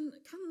 men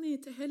kan ni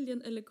till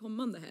helgen eller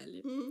kommande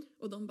helg?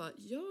 Och de bara,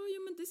 ja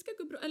men det ska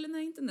gå bra. Eller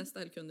nej, inte nästa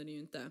helg kunde ni ju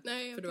inte.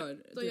 Nej,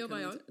 För då jobbar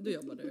jag. Du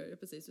jobbade,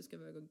 precis, du ska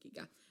iväg och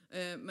gigga.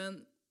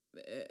 Men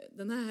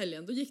den här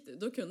helgen,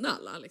 då kunde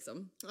alla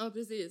liksom. Ja,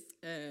 precis.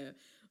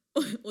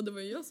 Och det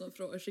var ju jag som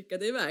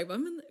skickade iväg. Bara,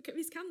 men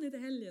visst kan ni till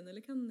helgen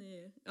eller kan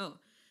ni? Ja.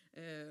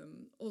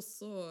 Och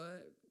så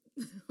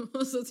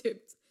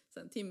typ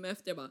sen timme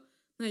efter jag bara,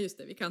 nej just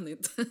det, vi kan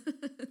inte.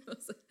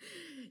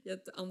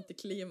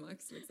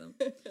 Jätteantiklimax liksom.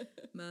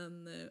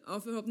 Men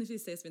ja,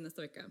 förhoppningsvis ses vi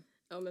nästa vecka.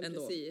 Ja, men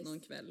ändå, precis. någon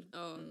kväll.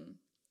 Ja.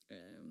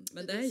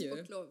 Men det är ju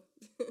sportlov.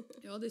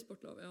 Ja, det är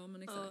sportlov. Ja,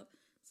 men exakt. Ja.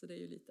 Så det är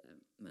ju lite,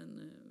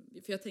 men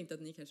för jag tänkte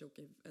att ni kanske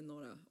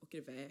några åker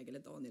iväg eller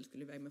Daniel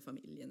skulle iväg med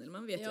familjen eller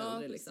man vet ju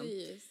aldrig liksom.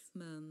 Precis.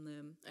 Men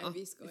Nej,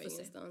 vi ska får se.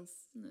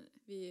 ingenstans. Nej.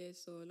 Vi är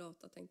så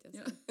lata, tänkte jag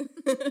Ja. säga.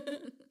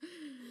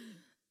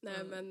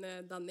 Nej,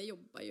 men Danne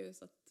jobbar ju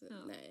så att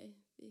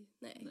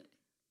nej.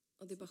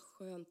 Och det är bara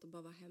skönt att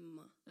bara vara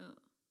hemma. Ja.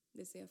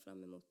 Det ser jag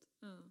fram emot.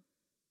 Ja.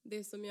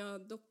 Det som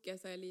jag dock är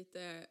så här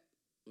lite...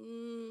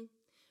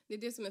 det är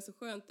det som är så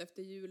skönt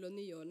efter jul och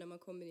nyår när man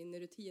kommer in i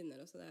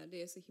rutiner och sådär.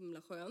 Det är så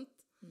himla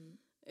skönt.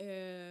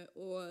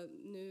 Och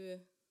nu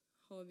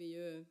har vi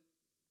ju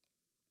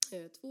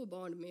 2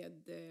 barn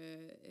med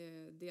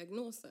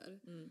diagnoser.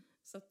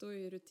 Så att då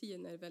är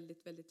rutiner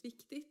väldigt, väldigt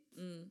viktigt.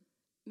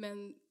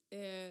 Men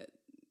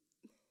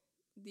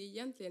det är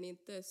egentligen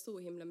inte så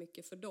himla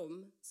mycket för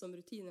dem som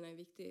rutinerna är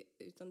viktiga,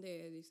 utan det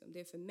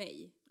är för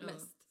mig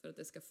mest. För att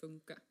det ska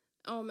funka.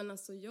 Ja, men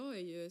alltså jag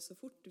är ju så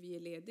fort vi är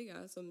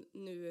lediga som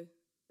nu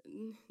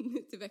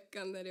till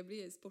veckan när det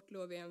blir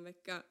sportlov i en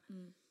vecka.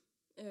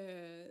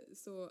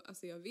 Så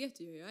alltså jag vet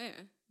ju hur jag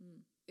är.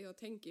 Jag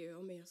tänker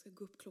ju, men jag ska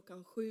gå upp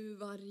 7:00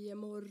 varje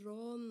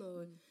morgon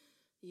och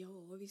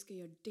ja, vi ska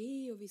göra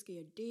det och vi ska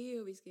göra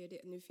det och vi ska göra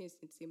det. Nu finns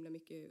det inte så himla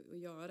mycket att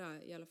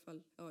göra. I alla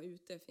fall,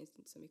 ute finns det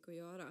inte så mycket att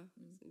göra.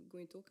 Så det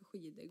går inte att åka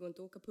skidor, det går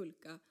inte att åka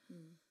pulka.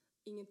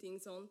 Ingenting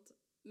sånt.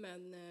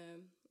 Men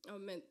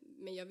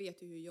jag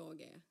vet ju hur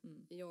jag är.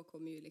 Jag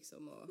kommer ju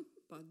liksom att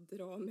bara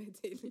dra mig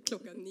till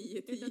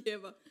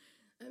 9:10.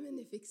 Nej, men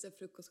ni fixar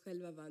frukost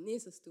själva, va? Ni är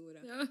så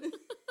stora. Ja.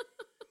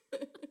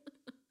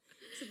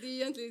 Så det är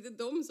egentligen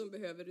inte de som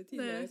behöver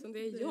rutiner, utan det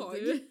är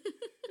jag.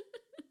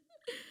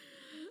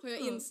 Har jag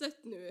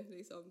insett nu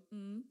liksom.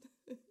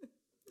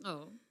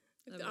 Ja.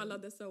 Efter alla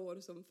dessa år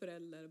som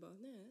förälder bara,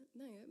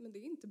 nej, men det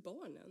är inte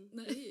barnen.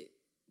 Det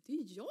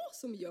är jag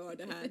som gör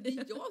det här. Det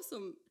är jag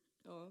som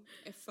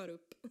effar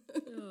upp.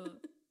 Ja.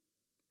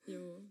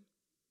 Jo.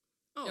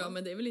 Ja,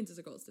 men det är väl inte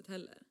så konstigt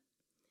heller.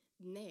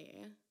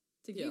 Nej.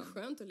 Tycker det är jag.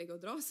 Skönt att ligga och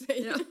dra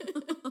sig.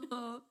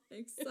 Ja,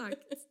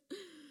 exakt.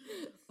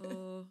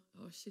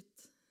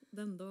 Shit.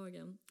 Den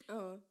dagen.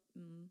 Ja.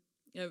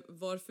 Ja,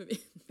 varför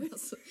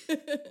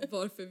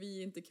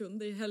vi inte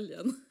kunde i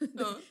helgen.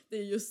 Det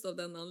är just av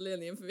den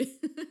anledningen. För ni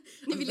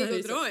vill ligga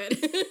och dra er.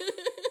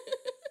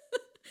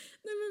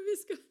 Nej, men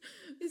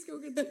vi ska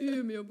åka till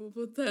Umeå och bo på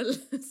hotell.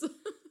 Så.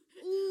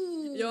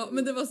 Ja,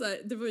 men det var så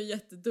här, det var ju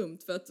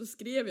jättedumt för att då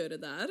skrev jag det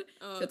där.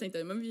 För jag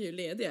tänkte, men vi är ju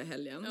lediga i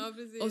helgen. Ja,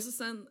 precis. Och så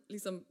sen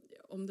liksom,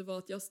 om det var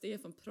att jag och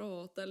Stefan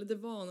pratade eller det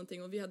var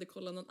någonting och vi hade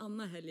kollat någon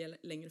annan helg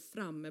längre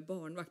fram med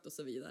barnvakt och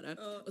så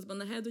vidare. Och så bara,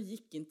 nej, då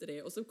gick inte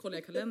det. Och så kollade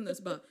jag kalendern och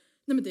så bara,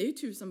 nej, men det är ju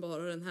tusan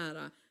bara den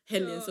här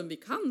helgen som vi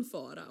kan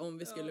fara om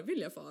vi skulle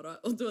vilja fara.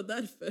 Och då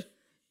därför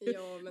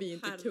men vi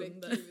inte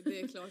kunde.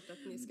 Det är klart att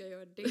ni ska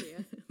göra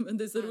det. Men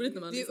det är så roligt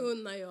när man liksom, det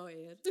unnar jag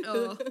er.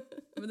 Ja,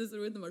 men det är så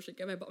roligt när man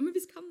skickar iväg. Men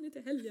visst kan ni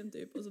till helgen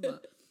typ. Och så bara,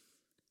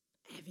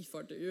 nej, vi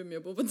får till Umeå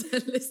och bo på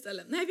hotell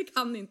istället. Nej, vi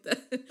kan inte.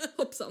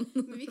 Hoppsan.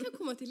 Men vi kan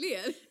komma till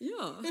er.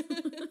 Ja.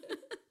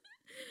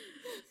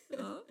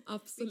 Ja,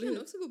 absolut. Vi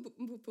kan också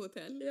bo på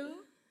hotell.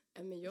 Ja.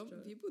 Men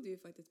vi bodde ju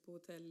faktiskt på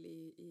hotell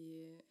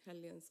i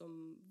helgen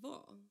som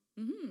var.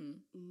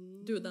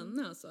 Du och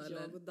Danne alltså,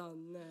 eller? Jag och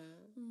Danne.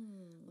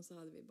 Och så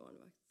hade vi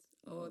barnvakt.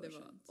 Och det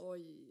var,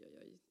 oj,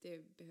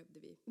 det behövde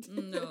vi.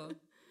 Ja.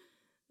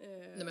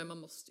 Nej, men man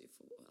måste ju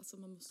få, alltså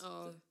man måste.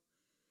 Ja.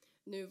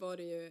 Nu var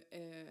det ju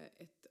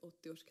ett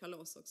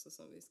 80-årskalas också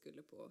som vi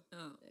skulle på.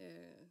 Ja.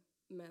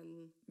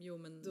 Men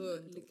då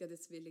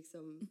lyckades vi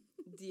liksom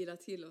dira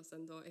till oss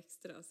en dag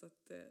extra. Så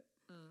att,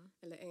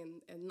 eller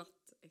en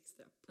natt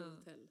extra på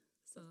hotell.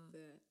 Så att,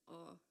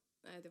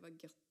 nej, det var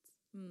gött.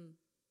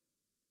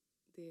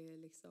 Det är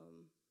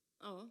liksom,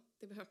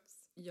 det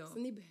behövs. Ja. Så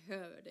ni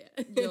behöver det.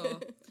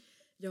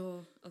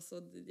 Ja, alltså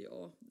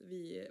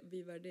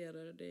vi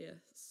värderar det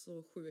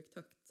så sjukt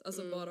högt.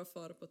 Alltså bara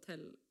fara på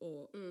hotell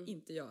och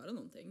inte göra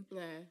någonting.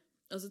 Nej.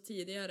 Alltså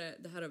tidigare,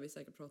 det här har vi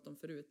säkert pratat om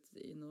förut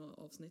i några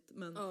avsnitt,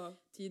 men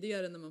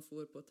tidigare när man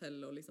får på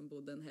hotell och liksom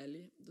bodde en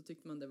helg, då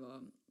tyckte man det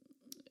var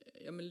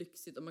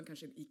lyxigt och man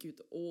kanske gick ut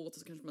och åt och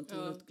så kanske man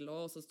tog ett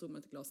glas och så tog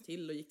man ett glas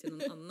till och gick till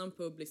någon annan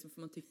pub liksom, för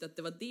man tyckte att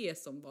det var det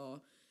som var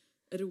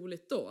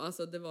roligt då.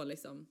 Alltså det var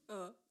liksom...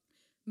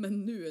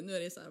 Men nu är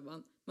det så här,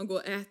 man går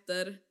och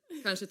äter,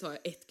 kanske tar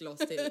ett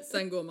glas till.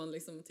 Sen går man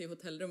liksom till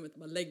hotellrummet och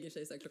bara lägger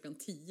sig så här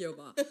 10:00 och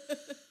bara...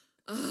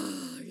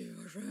 Gud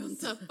vad skönt.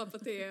 Zappa på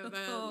tvn.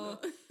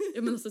 Ja.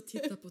 Ja, men alltså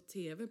titta på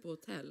tv på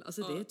hotell.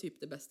 Alltså det Ja. är typ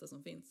det bästa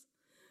som finns.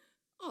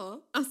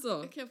 Ja,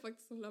 Alltså, det kan jag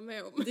faktiskt hålla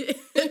med om.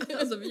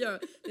 alltså vi har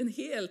en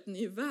helt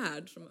ny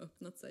värld som har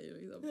öppnat sig.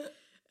 Liksom.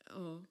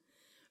 Ja.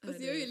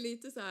 Alltså jag är ju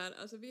lite så här,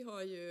 alltså vi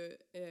har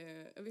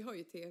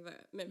ju tv,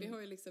 men vi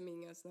har ju liksom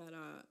inga såna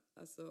här,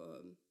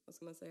 alltså, vad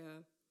ska man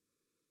säga,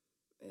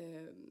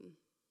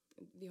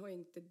 vi har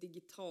inte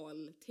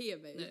digital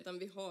tv, Nej. utan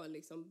vi har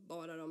liksom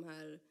bara de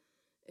här,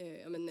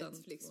 men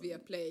Netflix, Jaha,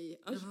 Viaplay,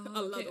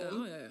 alla okej.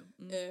 dem.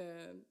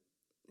 Ja.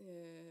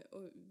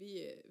 Och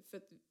vi, för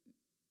att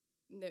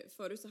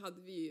förut så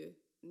hade vi ju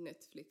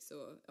Netflix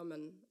och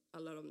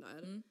alla de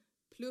där,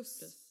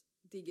 plus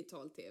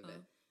digital tv.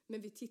 Ja.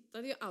 Men vi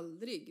tittade ju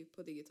aldrig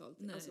på digital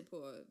tv, Nej. alltså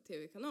på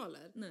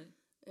tv-kanaler. Nej.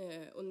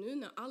 Och nu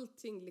när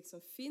allting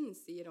liksom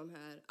finns i de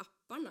här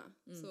apparna,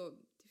 så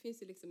det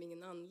finns ju liksom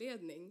ingen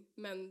anledning.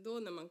 Men då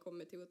när man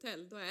kommer till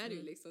hotell, då är det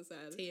ju liksom så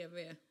här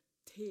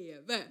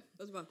tv.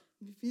 Och så bara,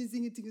 det finns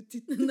ingenting att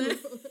titta på. Nej.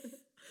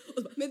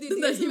 Men det är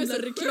Den det där som är himla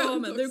så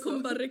reklamen, skönt det också.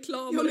 kommer bara reklam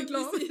Ja, och men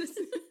reklam. precis.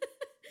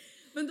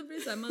 Men då blir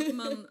det så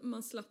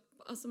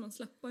här, man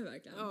slappar ju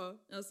verkligen. Ja.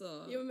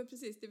 Alltså, Jo, men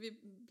precis, det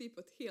blir på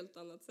ett helt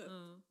annat sätt.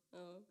 ja.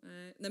 Ja.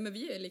 Nej, men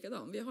vi är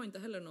likadant. Vi har inte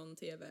heller någon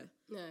tv.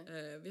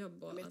 Nej. Vi har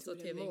bara, Men jag alltså,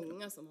 tror det är TV.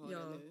 många som har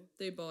det nu.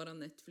 Det är bara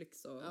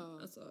Netflix och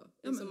Ja. alltså,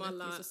 Det är som Netflix och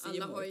alla C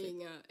har More, typ.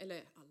 inga,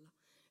 eller alla.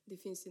 Det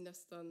finns ju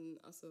nästan,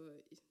 alltså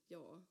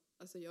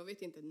jag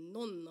vet inte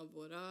någon av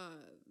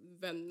våra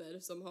vänner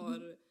som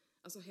har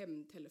alltså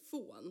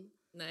hemtelefon.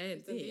 Nej,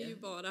 Utan det är ju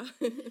bara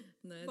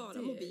nej, bara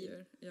det mobil. är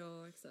ju-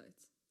 Ja,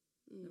 exakt.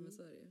 Nej, men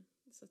så är det ju.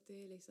 Så att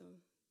det är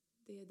liksom,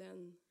 det är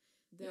den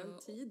Ja,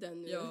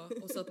 tiden nu. Ja,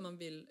 och så att man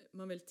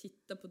vill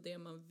titta på det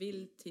man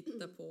vill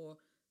titta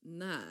på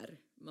när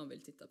man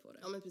vill titta på det.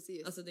 Ja, men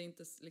precis. Alltså det är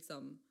inte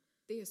liksom...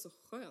 Det är så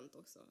skönt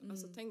också.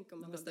 Alltså tänk om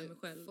Man man bestämmer hade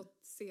själv. fått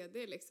se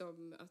det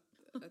liksom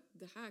att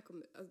det här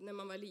kommer, alltså när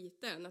man var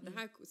liten, att det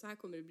här, så här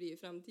kommer det bli i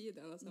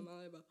framtiden. Alltså man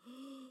hade bara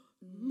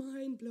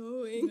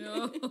mind-blowing.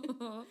 Ja,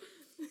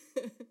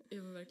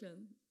 ja men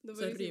verkligen. Då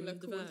Så var det så himla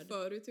rymdvärld. coolt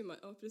förut hur man,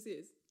 ja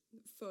precis.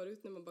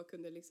 Förut när man bara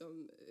kunde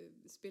liksom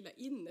spela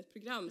in ett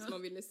program som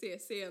man ville se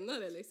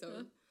senare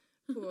liksom.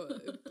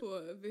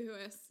 På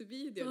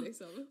VHS-video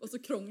liksom. Och så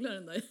krånglar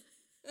den där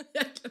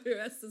jäkla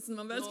VHS så när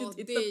man väl ska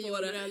titta det på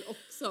gjorde det. den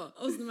också.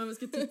 Och så när man väl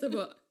ska titta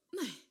på,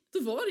 nej, då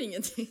var det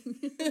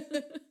ingenting.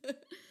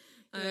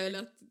 Eller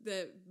att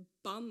det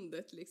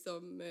bandet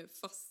liksom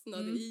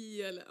fastnade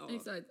i eller ja.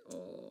 Exakt,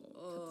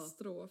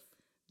 katastrof.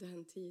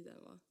 Den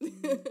tiden va.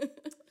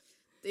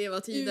 Det var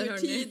tider, hörni.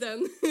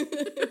 Urtiden.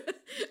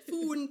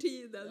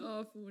 Forntiden.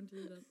 Ja,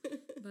 forntiden.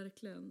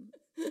 Verkligen.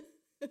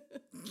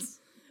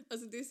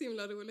 Alltså det är så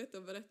himla roligt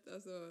att berätta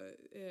alltså,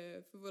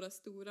 för våra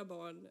stora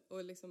barn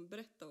och liksom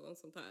berätta om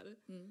sånt här.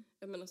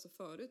 Jag menar så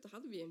förut då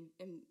hade vi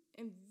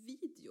en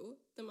video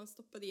där man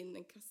stoppade in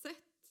en kassett.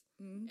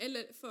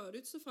 Eller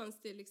förut så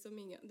fanns det liksom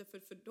inga,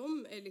 för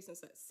dem är liksom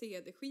så här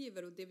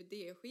CD-skivor och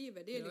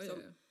DVD-skivor. Det är liksom,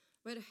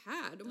 vad är det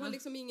här? De har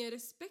liksom ingen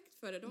respekt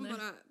för det. De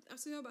bara,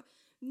 alltså jag bara,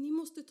 ni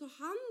måste ta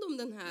hand om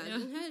den här.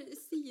 Den här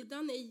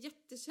sidan är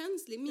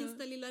jättekänslig.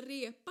 Minsta lilla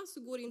repa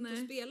så går det inte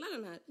att spela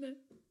den här.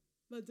 Nej.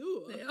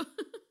 Vadå? Nej, ja.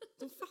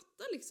 De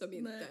fattar liksom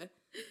inte. Nej.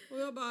 Och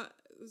jag bara,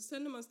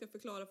 sen när man ska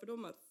förklara för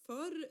dem att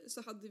förr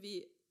så hade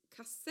vi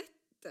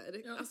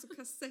kassetter. Ja. Alltså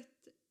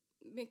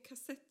med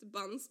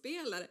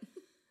kassettbandspelare.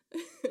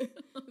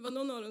 Det var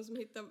någon av dem som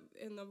hittade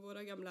en av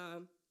våra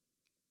gamla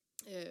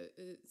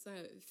så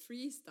här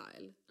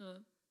freestyle.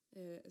 Ja.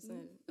 Så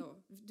här,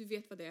 ja, du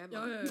vet vad det är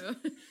va?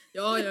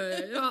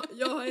 Ja.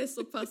 Jag är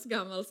så pass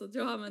gammal så att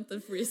jag har använt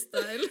en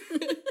freestyle.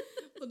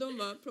 Och de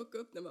bara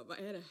plockade upp den och bara,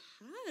 vad är det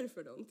här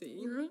för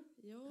någonting?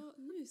 Ja,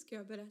 nu ska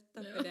jag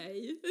berätta för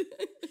dig.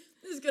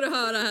 Nu ska du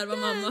höra här vad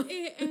mamma...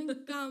 Det är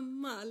en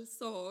gammal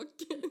sak.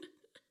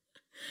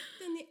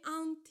 Den är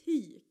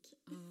antik.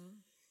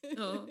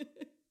 Ja.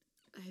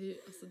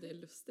 Alltså det är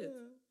lustigt.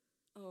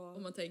 Ja.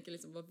 Om man tänker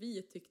liksom vad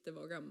vi tyckte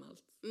var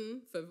gammalt.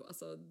 För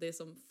alltså det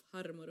som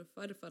farmor och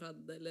farfar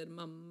hade eller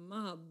mamma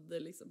hade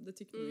liksom, det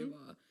tyckte vi ju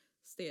var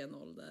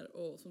stenålder.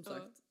 Och som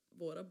sagt,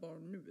 våra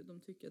barn nu,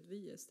 de tycker att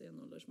vi är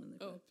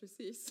stenåldersmänniskor. Ja,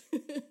 precis.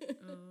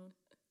 Ja.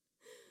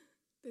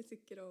 Det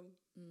tycker de.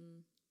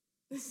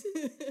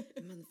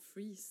 Men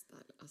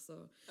freestyle,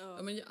 alltså.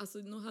 Ja, men alltså,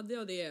 nu hade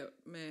jag det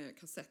med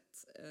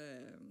kassett.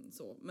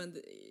 Så. Men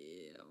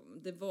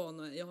det var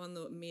nog, jag har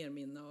nog mer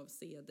minne av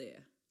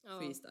CD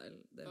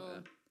freestyle. Det har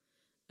jag.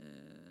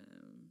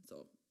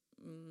 Så.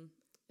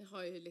 Jag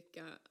har ju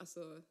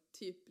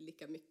typ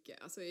lika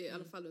mycket. Alltså i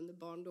alla fall under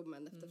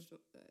barndomen. Eftersom,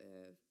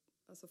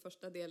 alltså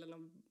första delen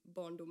av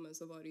barndomen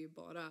så var det ju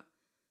bara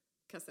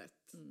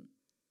kassett.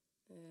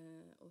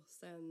 Och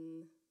sen,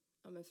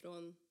 men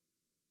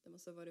det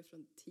måste ha varit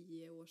från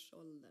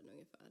 10-årsåldern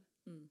ungefär.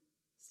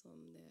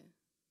 Som det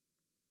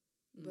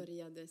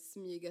började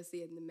smygas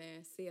in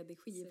med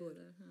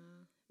CD-skivor.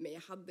 Men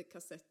jag hade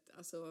kassett,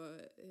 alltså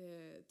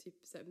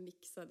typ så här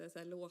mixade så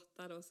här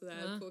låtar och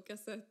sådär på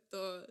kassett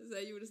och så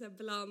här, gjorde så här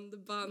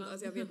blandband.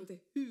 Alltså jag vet inte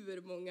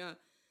hur många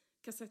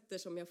kassetter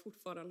som jag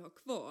fortfarande har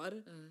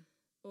kvar.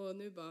 Och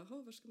nu bara,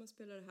 var ska man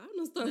spela det här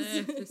någonstans?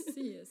 Nej,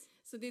 precis.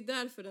 Så det är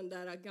därför den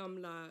där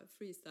gamla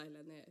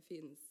freestylen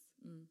finns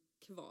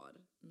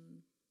kvar.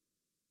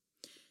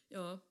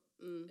 Ja.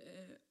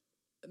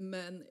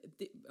 Men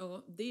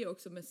det är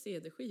också med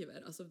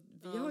CD-skivor. Alltså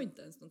vi har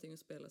inte ens någonting att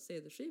spela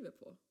CD-skivor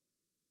på.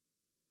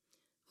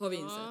 Har vi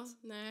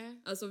insett.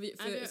 Nej. Alltså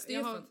Stefan...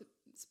 Jag har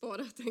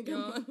sparat en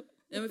gammal.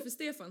 Ja, men för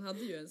Stefan hade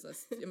ju en sån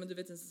här, du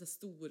vet, en sån här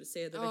stor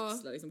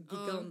CD-växlare, liksom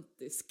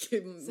gigantisk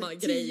Så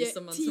grej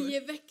som man... 10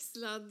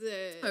 växlad...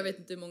 Jag vet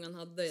inte hur många han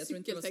hade. Jag tror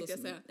inte det var så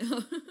tänkte jag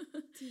som...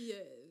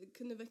 säga.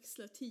 Kunde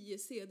växla 10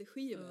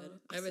 CD-skivor.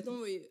 Ja, alltså,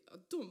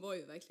 de var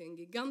ju verkligen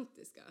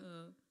gigantiska.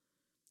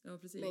 Ja,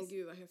 precis. Men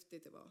gud vad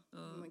häftigt det var.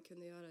 Om man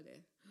kunde göra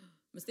det.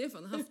 Men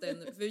Stefan har haft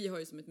för vi har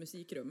ju som ett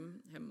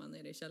musikrum hemma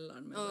nere i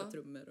källaren med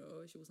trummor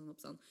och tjosan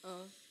hoppsan.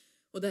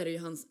 Och där är ju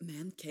hans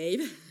man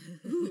cave.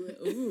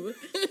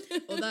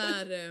 Och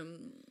där...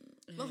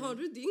 Vad har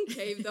du din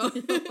cave då?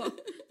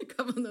 Det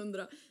kan man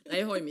undra. Nej,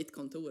 jag har ju mitt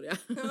kontor, ja.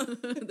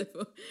 det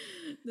får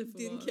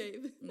din vara.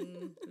 cave.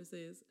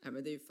 Precis. Nej,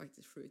 men det är ju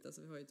faktiskt sjukt.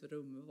 Alltså, vi har ju ett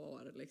rum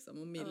var liksom.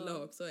 Och Milla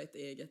har också ett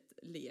eget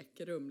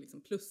lekrum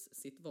liksom, plus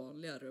sitt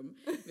vanliga rum.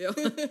 Vi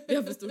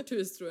har för stort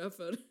hus, tror jag,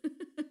 för...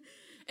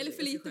 Eller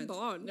för lite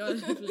barn. Ja,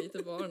 för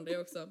lite barn det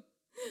också.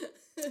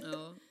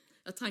 Ja,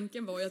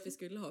 tanken var ju att vi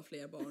skulle ha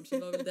fler barn, så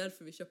det var väl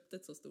därför vi köpte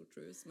ett så stort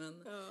hus.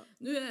 Men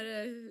nu är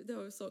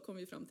det kom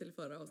vi fram till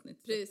förra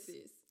avsnittet.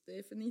 Precis. Det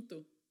är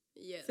finito.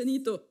 Yes.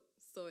 Finito.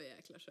 Så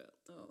jäkla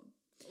skönt. Ja.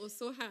 Och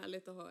så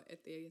härligt att ha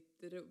ett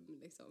eget rum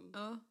liksom.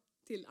 Ja.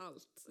 Till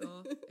allt.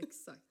 Ja,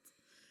 exakt.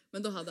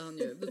 Men då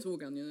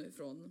tog han ju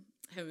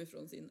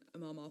hemifrån sin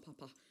mamma och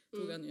pappa.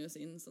 Tog han ju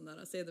sin sån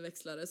där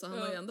CD-växlare. Så han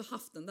har ju ändå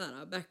haft den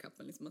där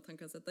backupen, liksom, att han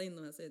kan sätta in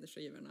de här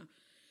CD-skivorna.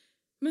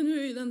 Men nu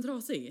är ju den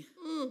trasig.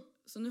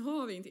 Så nu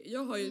har vi inte...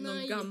 Jag har ju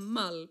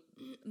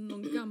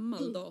någon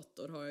gammal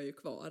dator har jag ju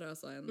kvar.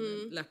 Alltså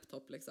en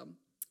laptop liksom.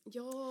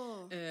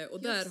 Ja,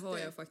 och där har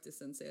jag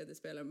faktiskt en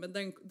CD-spelare.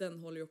 Men den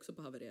håller ju också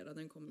på att haverera.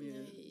 Den kommer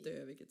ju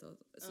dö vilket tag.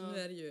 Så nu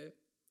är det ju...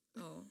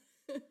 Ja.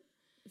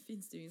 Det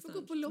finns det ju ingenstans.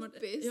 Får gå på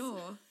loppis.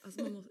 Ja,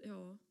 alltså man måste...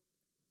 Ja.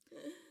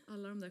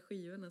 Alla de där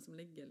skivorna som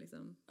ligger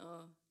liksom.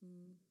 Ja.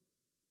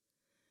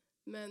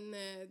 Men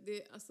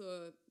det,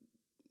 alltså...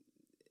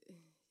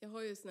 Jag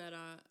har ju sån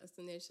här,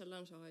 alltså nere i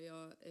källaren så har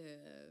jag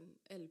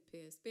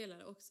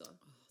LP-spelare också.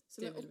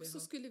 Som jag också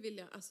skulle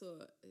vilja,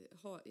 alltså,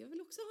 jag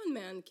vill också ha en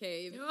man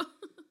cave. Ja.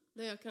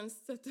 Där jag kan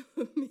sätta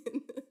upp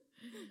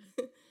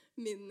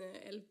min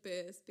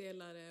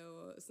LP-spelare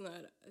och sån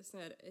här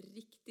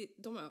riktigt,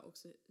 de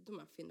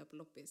har finna på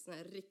loppis, sån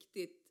här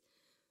riktigt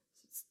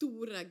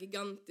stora,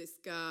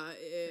 gigantiska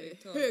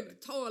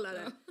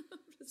högtalare.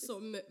 Ja,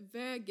 som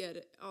väger,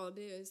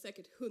 det är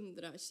säkert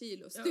 100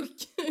 kilo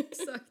styck. Ja,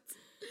 exakt.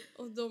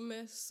 Och de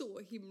är så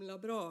himla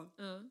bra.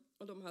 Ja.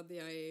 Och de hade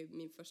jag i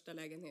min första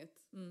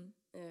lägenhet.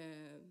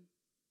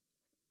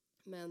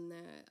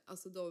 Men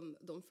alltså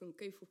de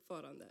funkar ju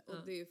fortfarande. Och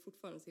det är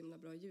fortfarande så himla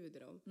bra ljud i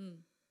dem.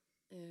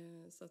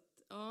 Så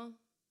att,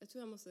 jag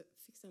tror jag måste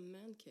fixa en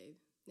man cave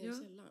nere i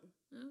källaren.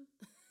 Ja.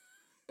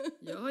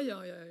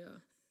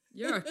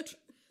 Gjort.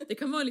 Det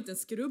kan vara en liten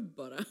skrubb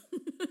bara.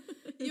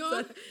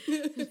 Ja.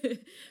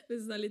 Det är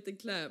sån här liten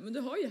kläm. Men du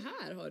har ju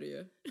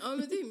ju. Ja,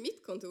 men det är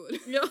mitt kontor.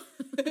 Ja.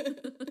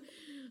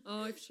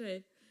 Ja, i och för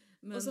sig.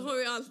 Men... Och så har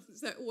vi allt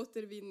så här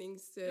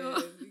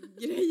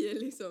återvinningsgrejer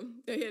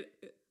liksom. Jag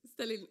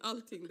ställer in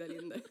allting där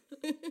inne.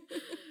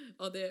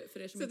 Ja, för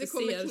er som så inte det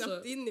kommer ser,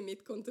 knappt in i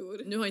mitt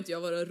kontor. Nu har inte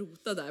jag varit och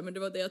rotat där, men det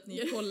var det att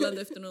ni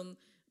kollade efter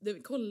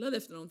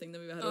någonting när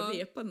vi var här och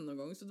repade någon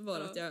gång. Så då var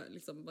det att jag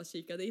liksom bara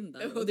kikade in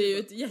där. Och det är ju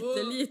ett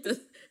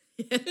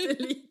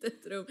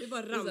jättelitet rum. Det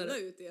bara ramla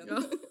ut igen.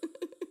 Ja,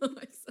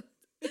 exakt.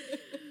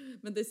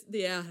 Men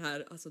det är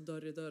här, alltså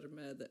dörr i dörr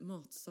med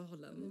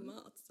matsalen.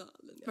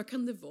 Matsalen, ja. Vad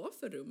kan det vara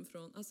för rum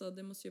från? Alltså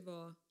det måste ju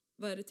vara,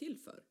 vad är det till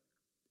för?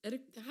 Är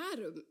det här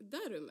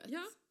rummet?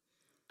 Ja.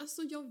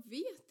 Alltså jag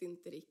vet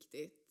inte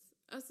riktigt.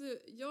 Alltså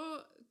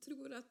jag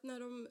tror att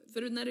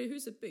För när är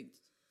huset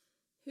byggt?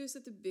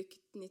 Huset är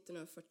byggt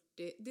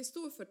 1940. Det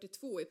står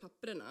 42 i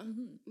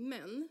papperna.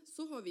 Men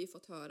så har vi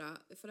fått höra,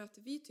 för att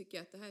vi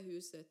tycker att det här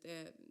huset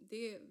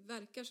det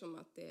verkar som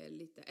att det är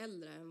lite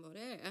äldre än vad det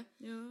är.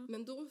 Ja.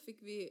 Men då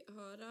fick vi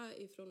höra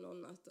ifrån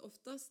någon att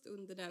oftast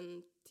under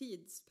den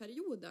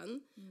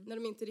tidsperioden när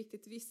de inte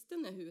riktigt visste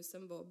när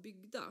husen var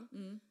byggda.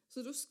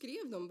 Så då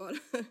skrev de bara,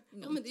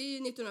 ja men det är ju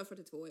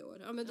 1942 i år.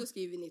 Ja men då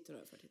skriver vi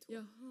 1942.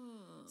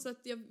 Jaha. Så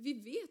att vi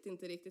vet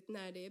inte riktigt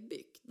när det är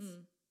byggt.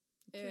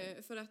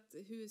 Okay. För att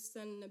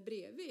husen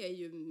bredvid är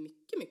ju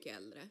mycket, mycket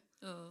äldre.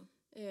 Ja.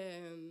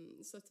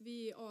 Så att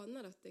vi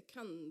anar att det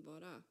kan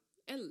vara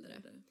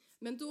äldre.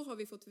 Men då har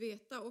vi fått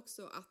veta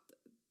också att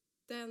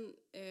den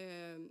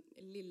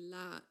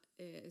lilla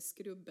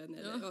skrubben,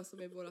 eller som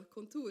är våra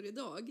kontor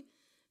idag,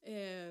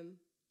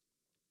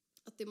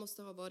 att det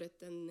måste ha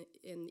varit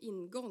en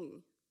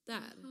ingång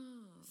där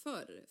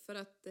förr. För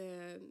att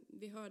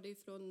vi hörde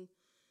ifrån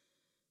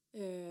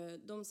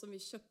de som vi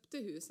köpte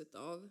huset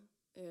av,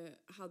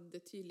 hade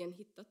tydligen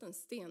hittat en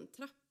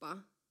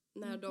stentrappa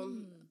när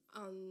de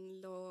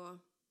anlade,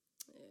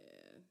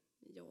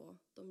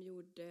 de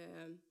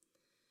gjorde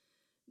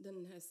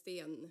den här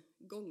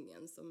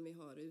stengången som vi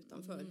har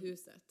utanför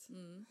huset.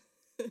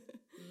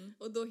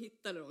 Och då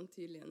hittade de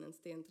tydligen en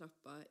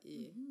stentrappa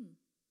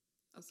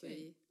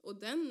och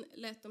den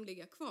lät de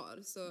ligga kvar,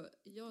 så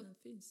jag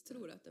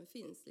tror att den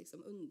finns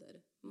liksom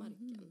under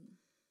marken.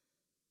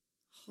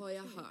 Har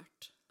jag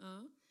hört.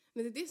 Ja.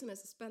 Men det är det som är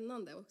så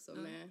spännande också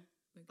med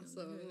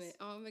gamla hus.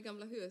 Med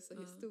gamla hus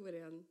och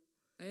historien.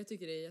 Ja, jag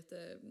tycker det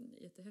är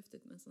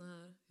jättehäftigt med såna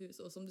här hus.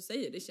 Och som du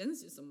säger, det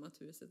känns ju som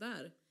att huset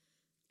är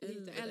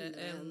lite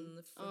äldre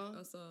än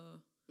alltså,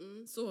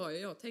 så har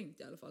jag tänkt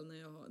i alla fall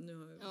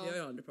när vi har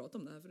ju aldrig pratat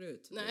om det här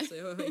förut. Nej. Så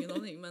jag har ingen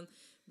aning, men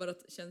bara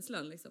att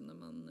känslan liksom när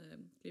man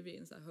kliver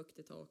in så här högt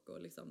i tak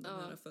och liksom de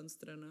här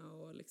fönstren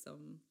och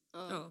liksom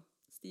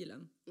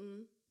stilen.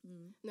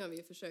 Nu har vi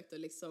ju försökt att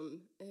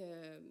liksom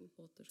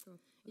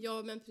Återskapa.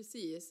 Ja, men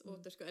precis.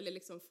 Eller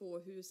liksom få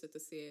huset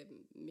att se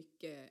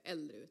mycket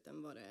äldre ut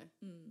än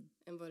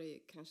vad det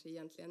kanske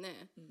egentligen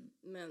är.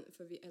 Men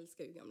för vi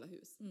älskar ju gamla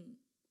hus.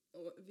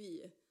 Och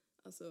vi,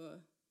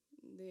 alltså,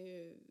 det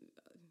är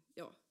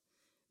ju,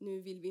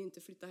 nu vill vi ju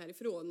inte flytta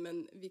härifrån,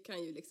 men vi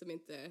kan ju liksom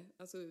inte,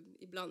 alltså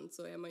ibland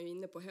så är man ju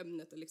inne på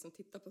Hemnet och liksom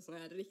tittar på såna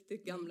här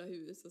riktigt gamla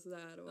hus och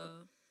sådär.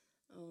 Och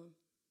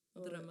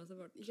drömma sig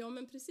bort. Ja,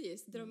 men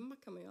precis. Drömma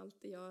kan man ju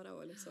alltid göra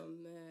och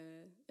liksom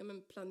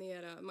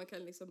planera. Man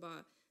kan liksom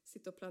bara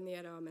sitta och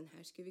planera, men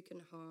här ska vi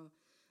kunna ha,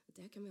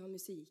 där kan vi ha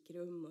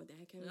musikrum och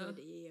där kan vi ha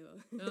det.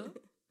 Och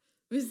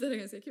Visst är det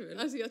ganska kul?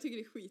 Alltså jag tycker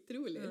det är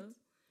skitroligt.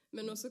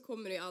 Men och så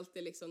kommer det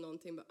alltid liksom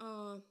någonting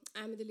bara,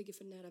 men det ligger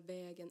för nära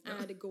vägen.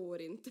 Det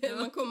går inte.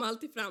 Man kommer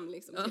alltid fram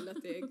liksom till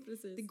att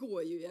det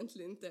går ju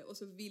egentligen inte. Och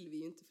så vill vi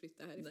ju inte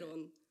flytta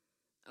härifrån. Nej.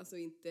 Alltså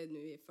inte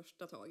nu i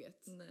första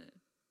taget.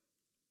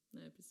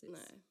 Nej, precis.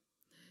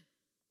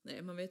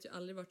 Nej, man vet ju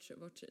aldrig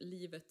vart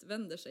livet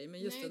vänder sig.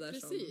 Men just det där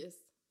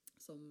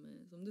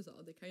som du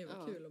sa, det kan ju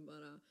vara kul att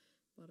bara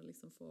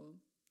liksom få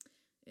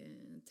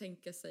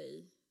tänka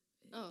sig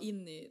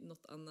in i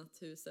något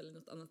annat hus eller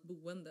något annat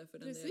boende för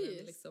den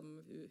delen. Liksom,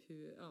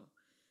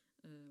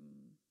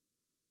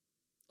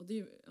 och det är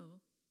ju,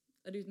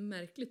 det är ju ett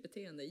märkligt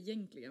beteende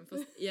egentligen,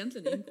 fast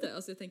egentligen inte.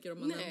 Alltså jag tänker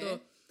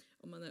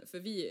för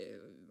vi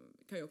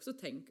kan ju också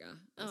tänka,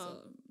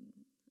 alltså,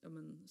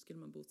 men skulle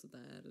man bo så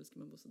där eller skulle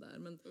man bo så där,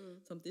 men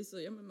samtidigt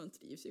så man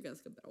trivs ju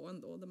ganska bra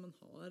ändå där man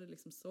har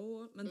liksom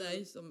så, men det är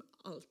ju som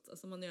allt,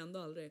 alltså man är ändå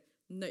aldrig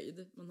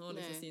nöjd, man har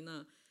liksom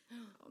sina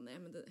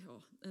men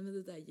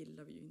det där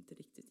gillar vi ju inte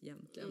riktigt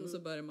egentligen, och så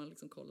börjar man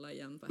liksom kolla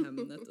igen på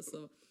Hemnet och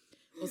så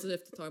efter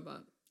ett tag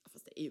bara,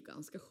 fast det är ju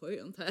ganska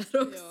skönt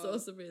här också,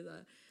 och så blir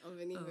det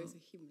men ni har ju så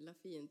himla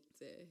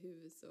fint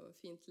hus och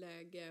fint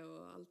läge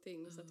och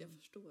allting, så att jag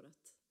förstår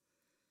att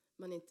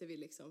man inte vill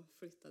liksom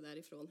flytta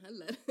därifrån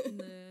heller.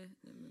 Nej,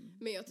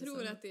 men jag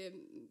tror att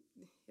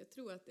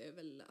det är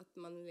väl att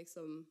man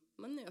liksom,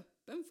 man är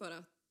öppen för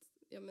att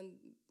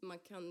man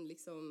kan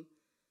liksom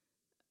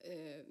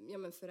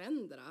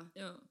förändra.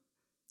 Ja.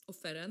 Och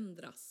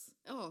förändras.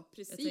 Ja,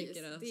 precis. Jag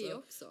tänker alltså, det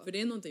också. För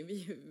det är någonting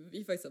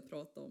vi faktiskt har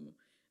pratat om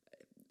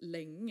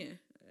länge.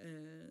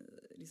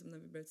 Liksom när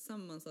vi blev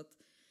tillsammans.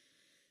 Att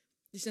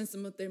det känns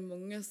som att det är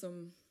många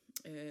som...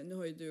 nu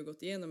har ju du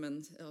gått igenom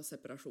en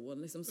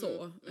separation. Liksom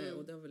så.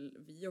 Och det har väl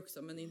vi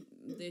också. Men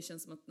det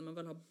känns som att när man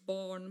väl har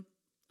barn...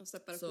 Och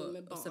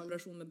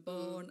separation med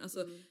barn.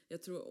 Alltså,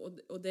 jag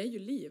tror, och det är ju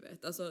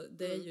livet. Alltså,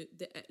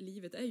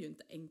 livet är ju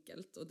inte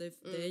enkelt. Och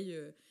det är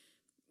ju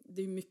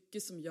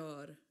mycket som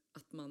gör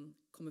att man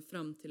kommer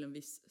fram till en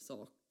viss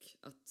sak.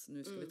 Att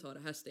nu ska vi ta det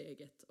här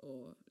steget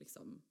och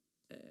liksom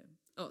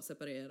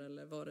separera,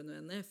 eller vad det nu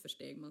än är för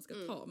steg man ska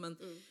ta.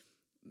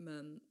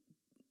 Men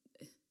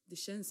det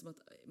känns som att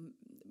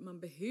man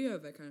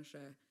behöver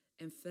kanske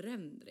en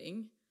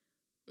förändring.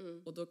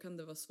 Och då kan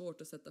det vara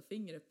svårt att sätta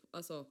fingret på...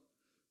 Alltså,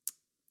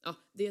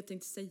 det jag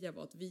tänkte säga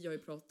var att vi har ju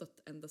pratat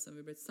ända sedan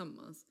vi blev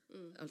tillsammans.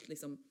 Att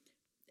liksom,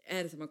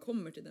 är det så att man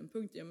kommer till den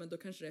punkten, men då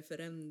kanske det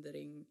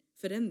är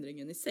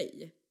förändringen i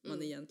sig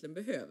man egentligen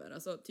behöver.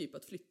 Alltså typ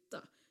att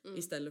flytta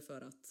istället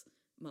för att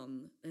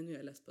nu är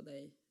jag less på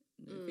dig,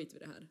 nu skiter vi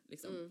det här.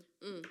 Liksom,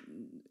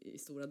 i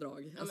stora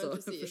drag.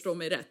 Alltså, förstå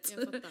mig rätt.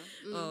 Jag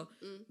fattar.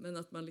 Men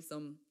att man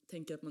liksom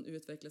tänker att man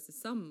utvecklas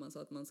tillsammans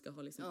och att man ska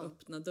ha liksom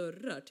öppna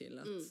dörrar till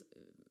att...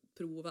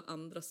 prova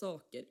andra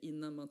saker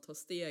innan man tar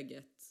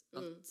steget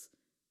att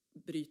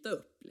bryta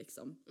upp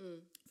liksom.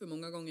 För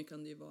många gånger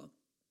kan det ju vara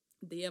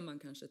det man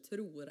kanske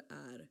tror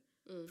är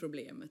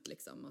problemet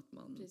liksom, att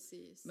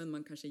men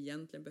man kanske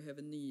egentligen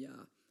behöver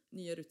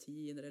nya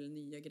rutiner eller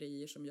nya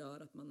grejer som gör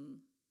att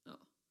man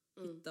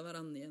hittar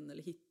varandra igen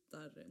eller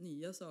hittar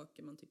nya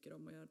saker man tycker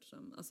om att göra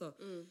tillsammans.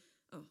 Alltså,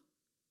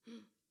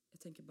 jag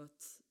tänker bara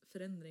att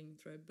förändring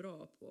tror jag är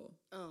bra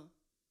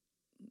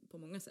på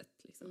många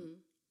sätt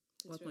liksom.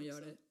 Och att man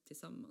gör det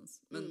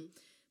tillsammans. Men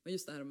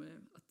just det här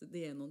med att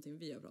det är någonting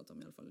vi har pratat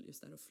om i alla fall.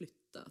 Just det här att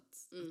flytta.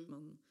 Att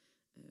man...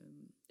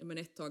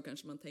 ett tag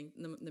kanske man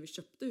tänkte... När vi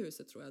köpte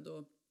huset tror jag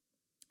då...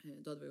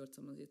 Då hade vi varit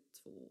tillsammans i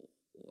 2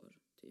 år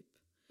typ.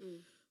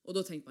 Mm. Och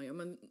då tänkte man, ja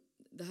men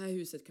det här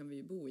huset kan vi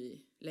ju bo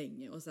i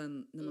länge. Och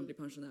sen när man blir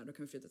pensionär då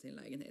kan vi flytta till en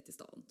lägenhet i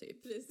stan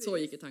typ. Precis. Så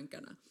gick i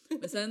tankarna.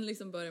 Men sen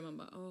liksom börjar man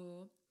bara,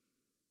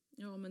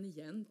 ja men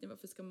egentligen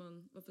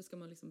varför ska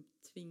man liksom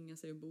tvinga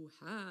sig att bo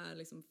här?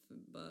 Liksom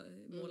bara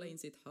måla in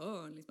sitt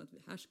hörn. Liksom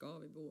att här ska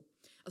vi bo.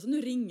 Alltså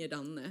nu ringer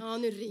Danne. Ja,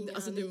 nu ringer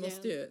alltså han du igen.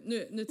 måste ju,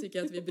 nu tycker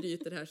jag att vi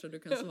bryter här så du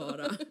kan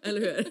svara. Eller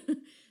hur?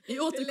 Vi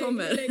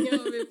återkommer. Hur länge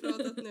har vi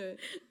pratat nu?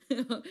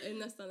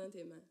 Nästan en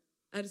timme.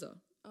 Är det så?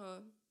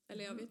 Ja,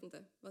 eller jag vet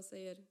inte. Vad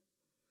säger...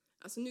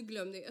 Alltså nu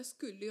glömde jag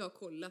skulle ju ha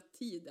kollat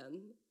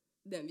tiden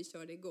den vi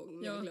körde igång,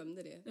 men jag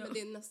glömde det. Ja. Men det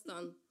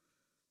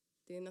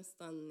är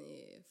nästan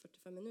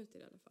 45 minuter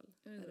i alla fall.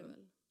 Är det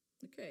väl?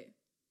 Okej.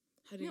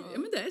 Herregud. Ja,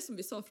 men det är som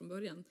vi sa från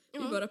början. Vi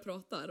Ja. bara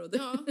pratar och det,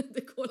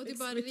 det går Och det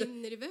liksom bara inte.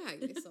 rinner iväg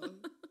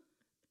liksom.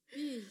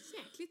 Vi är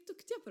jäkligt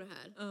duktiga på det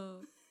här.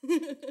 Ja.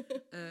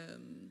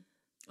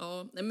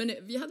 Ja, nej,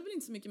 men vi hade väl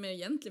inte så mycket mer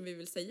egentligen vi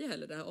vill säga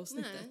heller det här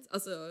avsnittet. Nej.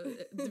 Alltså,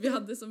 vi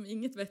hade som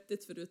inget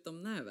vettigt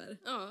förutom näver.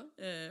 Ja,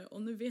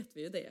 Och nu vet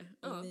vi ju det.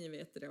 Och Ja. ni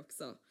vet det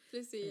också.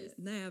 precis.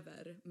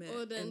 Näver med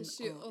Och den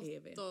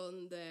NAEV.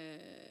 28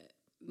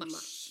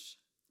 mars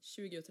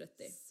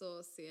 20:30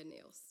 så ser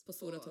ni oss på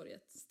Stora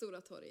torget.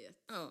 Stora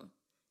torget. Ja,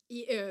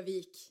 I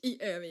Övik.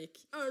 i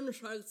Övik.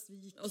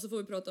 Örnsköldsvik. Och så får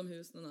vi prata om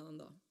hus någon annan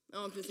dag.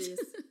 Ja, precis.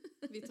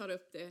 Vi tar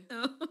upp det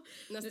Ja.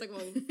 nästa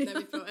gång när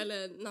vi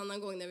eller en annan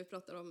gång när vi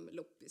pratar om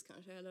loppis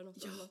kanske eller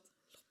något Ja. annat.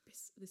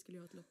 Loppis. Vi skulle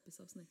ju ha ett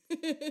loppisavsnitt.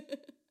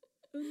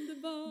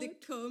 Underbart.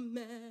 Det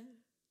kommer.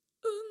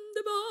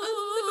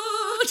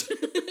 Underbart!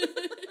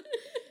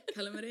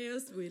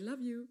 Kalamareus, we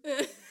love you.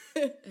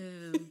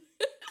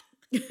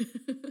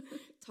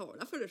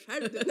 Tala för dig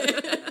själv.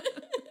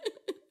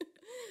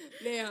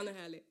 Nej, han är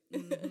härlig.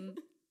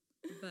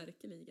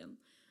 Verkligen.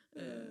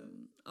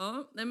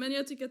 Ja, nej men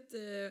jag tycker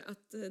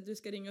att du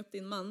ska ringa upp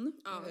din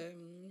man. Ja.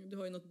 Du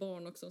har ju något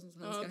barn också som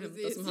han Ja, ska hämta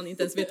precis. som han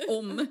inte ens vet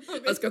om.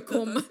 Han ska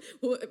komma,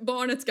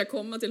 barnet ska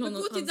komma till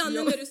honom. Gå till hans Danne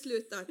jobb- när du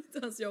slutar.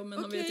 till hans jobb, men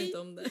han Okej. vet inte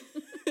om det.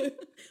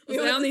 Och Jag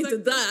så har är han inte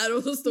inte sagt- där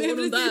och så står Nej, de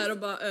precis. där och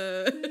bara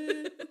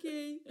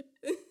Okej.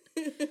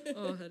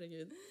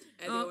 herregud. Nej,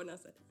 det Ja. ordnar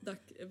sig.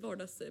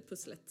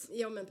 Vardagspusslet.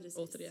 Ja, men precis.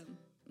 Återigen.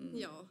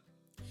 Ja.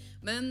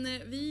 Men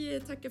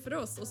vi tackar för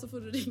oss och så får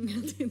du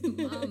ringa din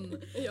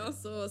man. Ja.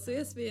 Så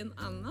ses vi en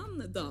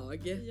annan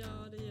dag.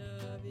 Ja, det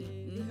gör vi.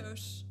 Vi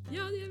hörs.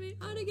 Ja, det gör vi.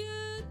 Ha det gött!